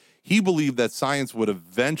stuff, he believed that science would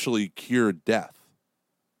eventually cure death.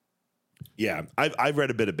 Yeah, I've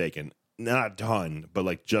read a bit of Bacon, not a ton, but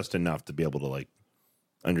like just enough to be able to like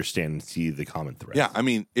understand and see the common thread. Yeah, I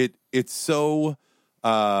mean it's so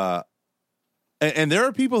and there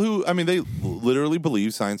are people who, I mean, they literally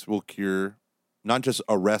believe science will cure, not just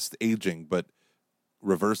arrest aging, but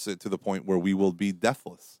reverse it to the point where we will be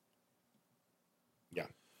deathless. Yeah.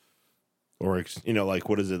 Or, you know, like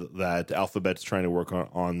what is it that Alphabet's trying to work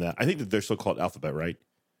on that? I think that they're still called Alphabet, right?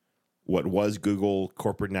 What was Google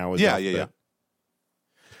corporate now is Alphabet. Yeah.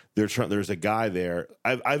 They're trying. There's a guy there.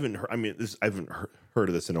 I haven't heard. I mean, I haven't heard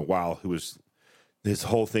of this in a while. Who was his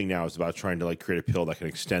whole thing now is about trying to like create a pill that can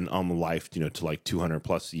extend life, you know, to like 200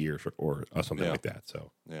 plus years or something like that.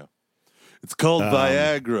 So yeah, it's called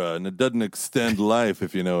Viagra, and it doesn't extend life,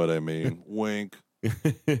 if you know what I mean. Wink.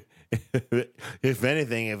 If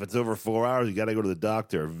anything, if it's over 4 hours, you got to go to the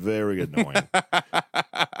doctor. Very annoying.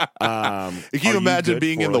 Can you imagine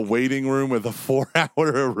being in the waiting room with a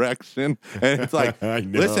 4-hour erection? And it's like,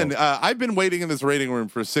 listen, I've been waiting in this waiting room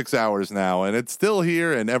for 6 hours now, and it's still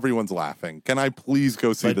here, and everyone's laughing. Can I please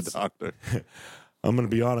go see the doctor? I'm going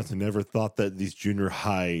to be honest. I never thought that these junior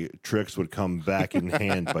high tricks would come back in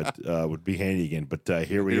hand, but would be handy again. But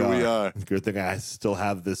here we are. Good thing I still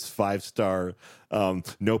have this 5-star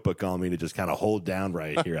notebook on me to just kind of hold down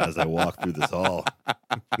right here as I walk through this hall.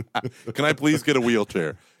 Can I please get a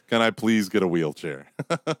wheelchair? Can I please get a wheelchair?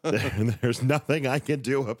 There's nothing I can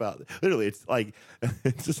do about it. Literally, it's like,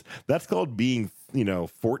 it's just, that's called being,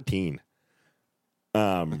 14.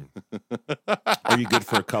 Are you good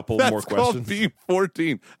for a couple more questions? That's called being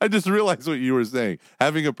 14. I just realized what you were saying.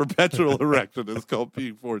 Having a perpetual erection is called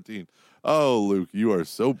being 14. Oh, Luke, you are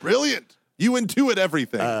so brilliant. You intuit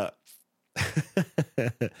everything.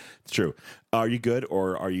 It's true. Are you good,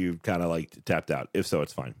 or are you kind of like tapped out? If so,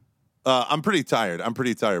 it's fine. I'm pretty tired.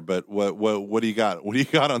 But what do you got? What do you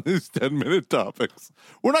got on these 10-minute topics?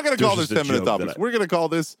 We're not going to call this 10-minute topics. We're going to call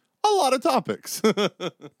this a lot of topics. A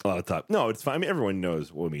lot of topics. No, it's fine. I mean, everyone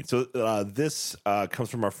knows what we mean. So this comes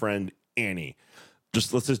from our friend Annie. Let's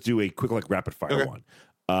just do a quick like rapid fire one.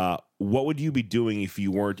 What would you be doing if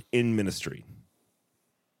you weren't in ministry?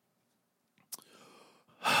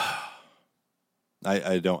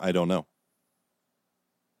 I don't know.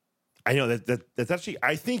 I know that's actually.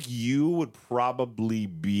 I think you would probably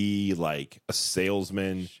be like a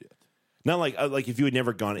salesman. Shit. Not like if you had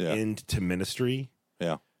never gone into ministry.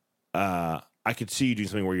 Yeah. I could see you doing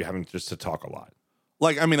something where you're having just to talk a lot.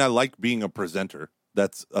 Like, I mean, I like being a presenter.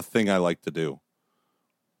 That's a thing I like to do.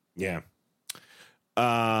 Yeah.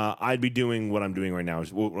 I'd be doing what I'm doing right now.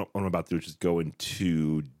 Is what I'm about to do, which is go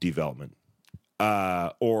into development,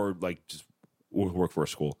 or like just work for a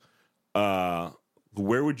school.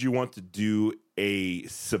 Where would you want to do a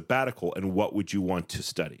sabbatical, and what would you want to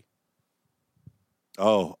study?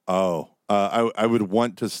 I would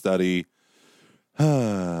want to study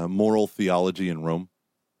moral theology in Rome,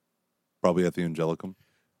 probably at the Angelicum.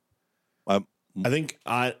 I think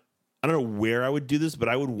I don't know where I would do this, but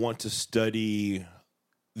I would want to study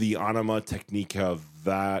the Anima Technica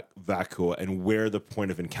Vacua and where the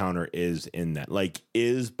point of encounter is in that. Like,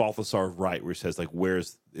 is Balthasar right where he says, like,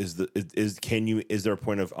 is there a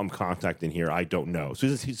point of contact in here? I don't know. So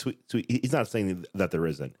he's not saying that there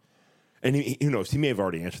isn't. And who knows? He may have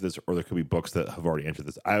already answered this, or there could be books that have already answered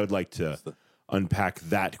this. I would like to unpack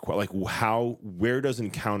that. Like, where does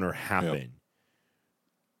encounter happen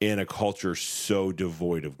in a culture so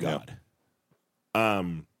devoid of God?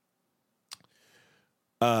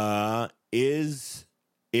 Is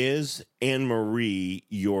Anne Marie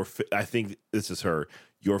I think this is her,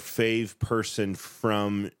 your fave person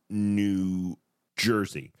from New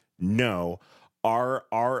Jersey? No. Our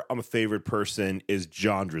favorite person is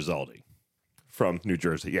John Drizaldi from New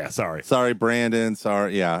Jersey. Yeah, sorry, Brandon.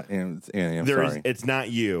 Sorry, yeah, and sorry. It's not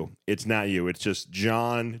you. It's just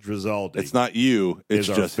John Drizaldi. It's not you. It's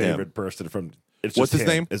is just our favorite him. person from. What's his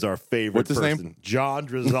name? Is our favorite. What's his person. name? John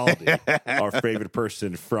Drizaldi, our favorite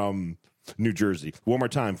person from New Jersey. One more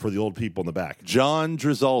time for the old people in the back. John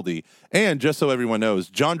Drizaldi. And just so everyone knows,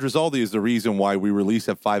 John Drizaldi is the reason why we release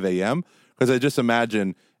at 5 a.m. Because I just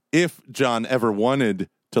imagine if John ever wanted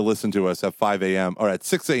to listen to us at 5 a.m. or at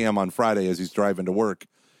 6 a.m. on Friday as he's driving to work,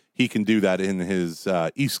 he can do that in his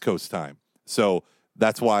East Coast time. So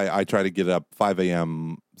that's why I try to get up 5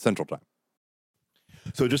 a.m. Central time.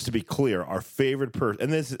 So just to be clear, our favorite person,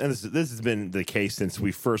 and this has been the case since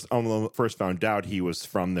we first found out he was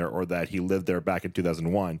from there or that he lived there back in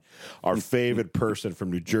 2001. Our favorite person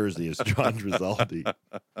from New Jersey is John Drizaldi.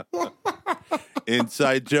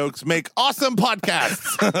 Inside jokes make awesome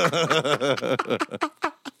podcasts.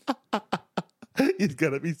 He's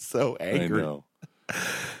gonna be so angry. I know.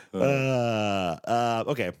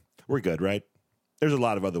 Okay, we're good, right? There's a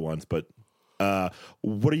lot of other ones, but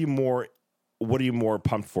what are you more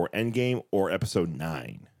pumped for, Endgame or Episode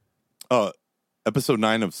 9? Episode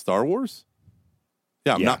 9 of Star Wars?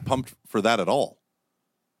 Yeah, I'm not pumped for that at all.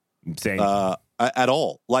 Same. At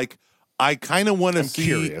all. Like, I kind of want to see.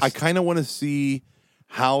 Curious. I kind of want to see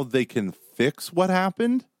how they can fix what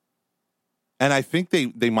happened, and I think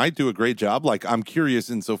they might do a great job. Like, I'm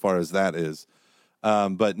curious insofar as that is.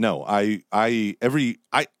 But no, I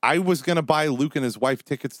was gonna buy Luke and his wife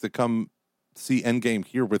tickets to come see Endgame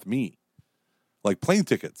here with me, like plane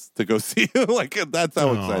tickets to go see. Like, that's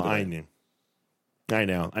how excited I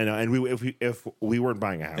know. And if we weren't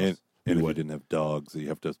buying a house, and if you didn't have dogs, you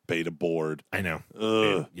have to pay to board. I know.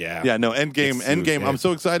 Yeah. No, Endgame. I'm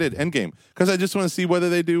so excited, Endgame, because I just want to see whether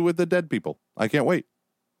they do with the dead people. I can't wait.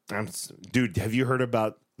 Dude, have you heard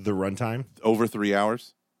about the runtime? Over 3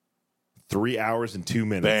 hours. 3 hours and 2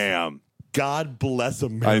 minutes. Bam. God bless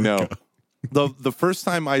America. I know. The first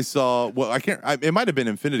time I saw, well, it might have been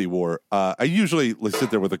Infinity War. I usually sit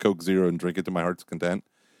there with a Coke Zero and drink it to my heart's content.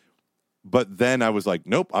 But then I was like,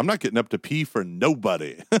 nope, I'm not getting up to pee for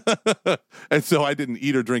nobody. And so I didn't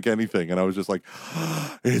eat or drink anything. And I was just like,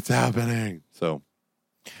 it's happening. So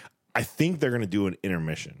I think they're going to do an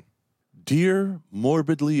intermission. Dear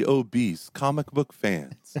morbidly obese comic book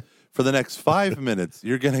fans, for the next 5 minutes,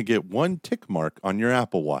 you're going to get one tick mark on your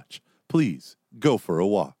Apple Watch. Please go for a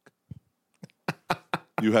walk.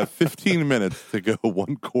 You have 15 minutes to go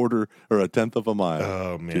 1/4 or 1/10 of a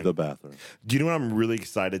mile to the bathroom. Do you know what I'm really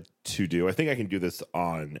excited to do? I think I can do this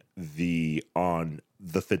on the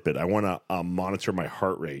Fitbit. I want to monitor my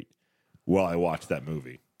heart rate while I watch that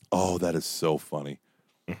movie. Oh, that is so funny.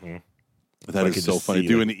 Mm-hmm. That is so funny.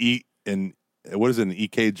 Do what is it, an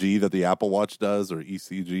EKG that the Apple Watch does, or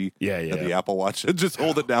ECG? Yeah. That the Apple Watch just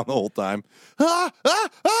hold it down the whole time.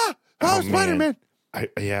 Spider-Man.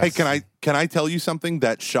 Yes. Hey, can I tell you something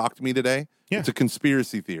that shocked me today? Yeah. It's a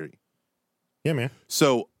conspiracy theory. Yeah, man.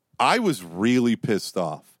 So I was really pissed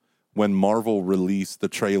off when Marvel released the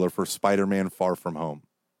trailer for Spider-Man Far From Home.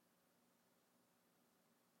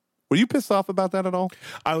 Were you pissed off about that at all?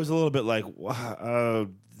 I was a little bit like,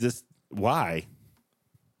 why?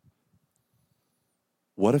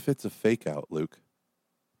 What if it's a fake out, Luke?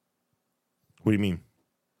 What do you mean?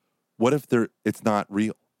 What if it's not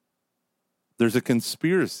real? There's a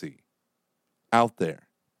conspiracy out there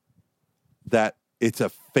that it's a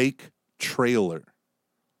fake trailer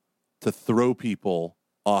to throw people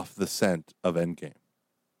off the scent of Endgame.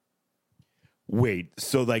 Wait,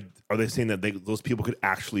 so like, are they saying that those people could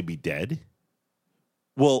actually be dead?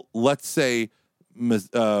 Well, let's say,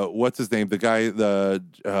 what's his name? The guy, the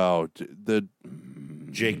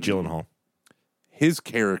Jake Gyllenhaal. His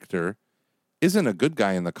character isn't a good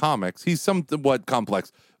guy in the comics. He's somewhat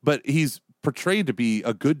complex, but he's portrayed to be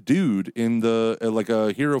a good dude in the like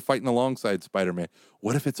a hero fighting alongside Spider-Man.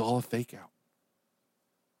 What if it's all a fake out?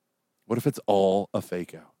 What if it's all a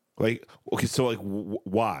fake out? Like, okay, so like,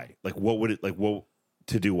 why? Like, what would it like? What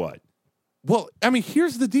to do? What? Well, I mean,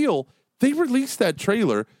 here's the deal. They released that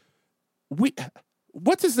trailer.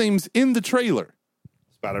 What's his name's in the trailer?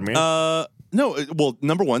 Spider-Man. No. Well,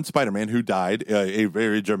 number one, Spider-Man, who died, a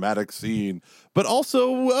very dramatic scene. But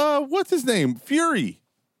also, what's his name? Fury.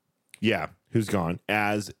 Yeah, who's gone?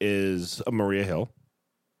 As is Maria Hill.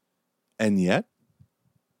 And yet,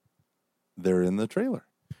 they're in the trailer.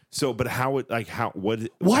 So, but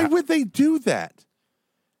why would they do that?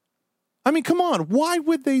 I mean, come on. Why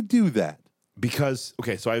would they do that? Because,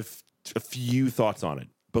 okay, so I have a few thoughts on it.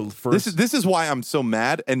 But first, this is why I'm so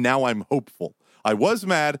mad, and now I'm hopeful. I was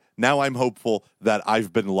mad. Now I'm hopeful that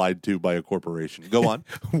I've been lied to by a corporation. Go on.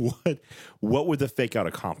 What would the fake out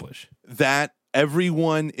accomplish? That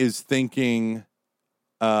everyone is thinking,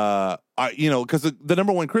 because the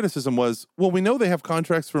number one criticism was, well, we know they have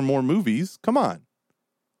contracts for more movies. Come on.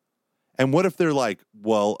 And what if they're like,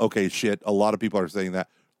 well, okay, shit, a lot of people are saying that.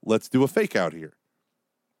 Let's do a fake out here.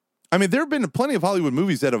 I mean, there have been plenty of Hollywood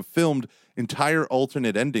movies that have filmed entire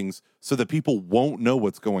alternate endings so that people won't know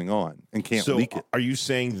what's going on and can't leak it. Are you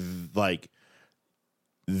saying, like,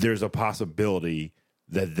 there's a possibility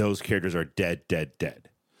that those characters are dead?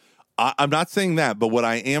 I'm not saying that, but what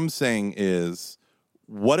I am saying is,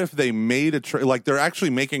 what if they made like they're actually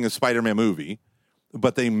making a Spider-Man movie,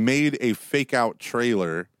 but they made a fake out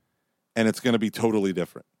trailer, and it's going to be totally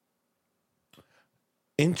different.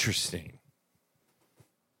 Interesting.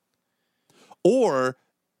 Or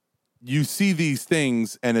you see these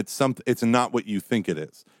things and it's not what you think it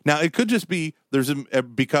is. Now, it could just be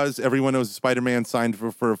because everyone knows Spider-Man signed for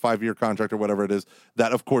a 5-year contract or whatever it is,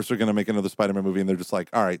 that of course they're going to make another Spider-Man movie, and they're just like,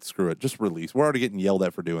 all right, screw it, just release. We're already getting yelled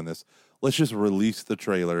at for doing this. Let's just release the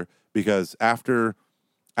trailer, because after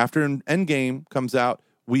Endgame comes out,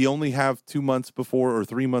 we only have 2 months before or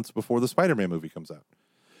 3 months before the Spider-Man movie comes out.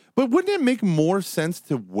 But wouldn't it make more sense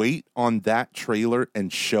to wait on that trailer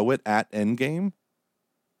and show it at Endgame?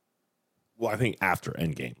 Well, I think after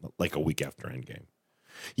Endgame, like a week after Endgame.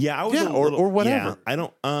 Yeah, I was Yeah, or whatever. Yeah, I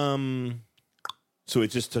don't. So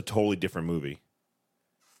it's just a totally different movie.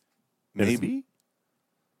 Maybe.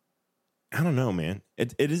 I don't know, man.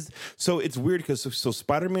 It is. So it's weird because so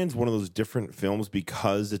Spider-Man's one of those different films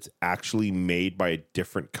because it's actually made by a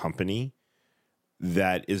different company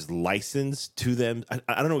that is licensed to them.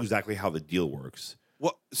 I don't know exactly how the deal works.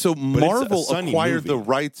 Well, so Marvel acquired movie. the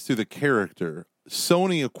rights to the character.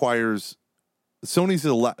 Sony's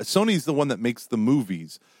the one that makes the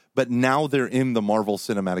movies, but now they're in the Marvel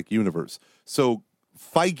Cinematic Universe. So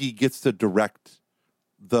Feige gets to direct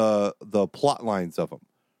the plot lines of them,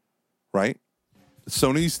 right?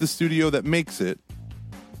 Sony's the studio that makes it,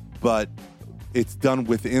 but it's done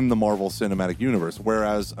within the Marvel Cinematic Universe.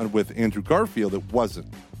 Whereas with Andrew Garfield, it wasn't.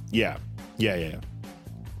 Yeah.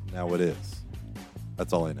 Now it is.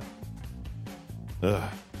 That's all I know.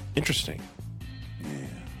 Interesting.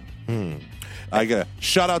 Yeah. I got a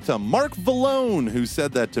shout out to Mark Vallone, who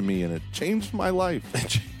said that to me, and it changed my life. It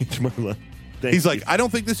changed my life. He's like, I don't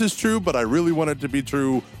think this is true, but I really want it to be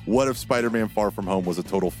true. What if Spider-Man Far From Home was a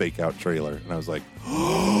total fake out trailer? And I was like,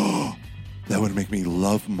 oh, that would make me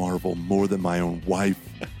love Marvel more than my own wife.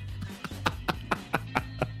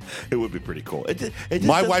 It would be pretty cool.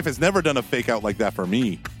 My wife has never done a fake out like that for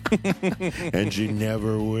me. And she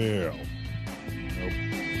never will. Nope.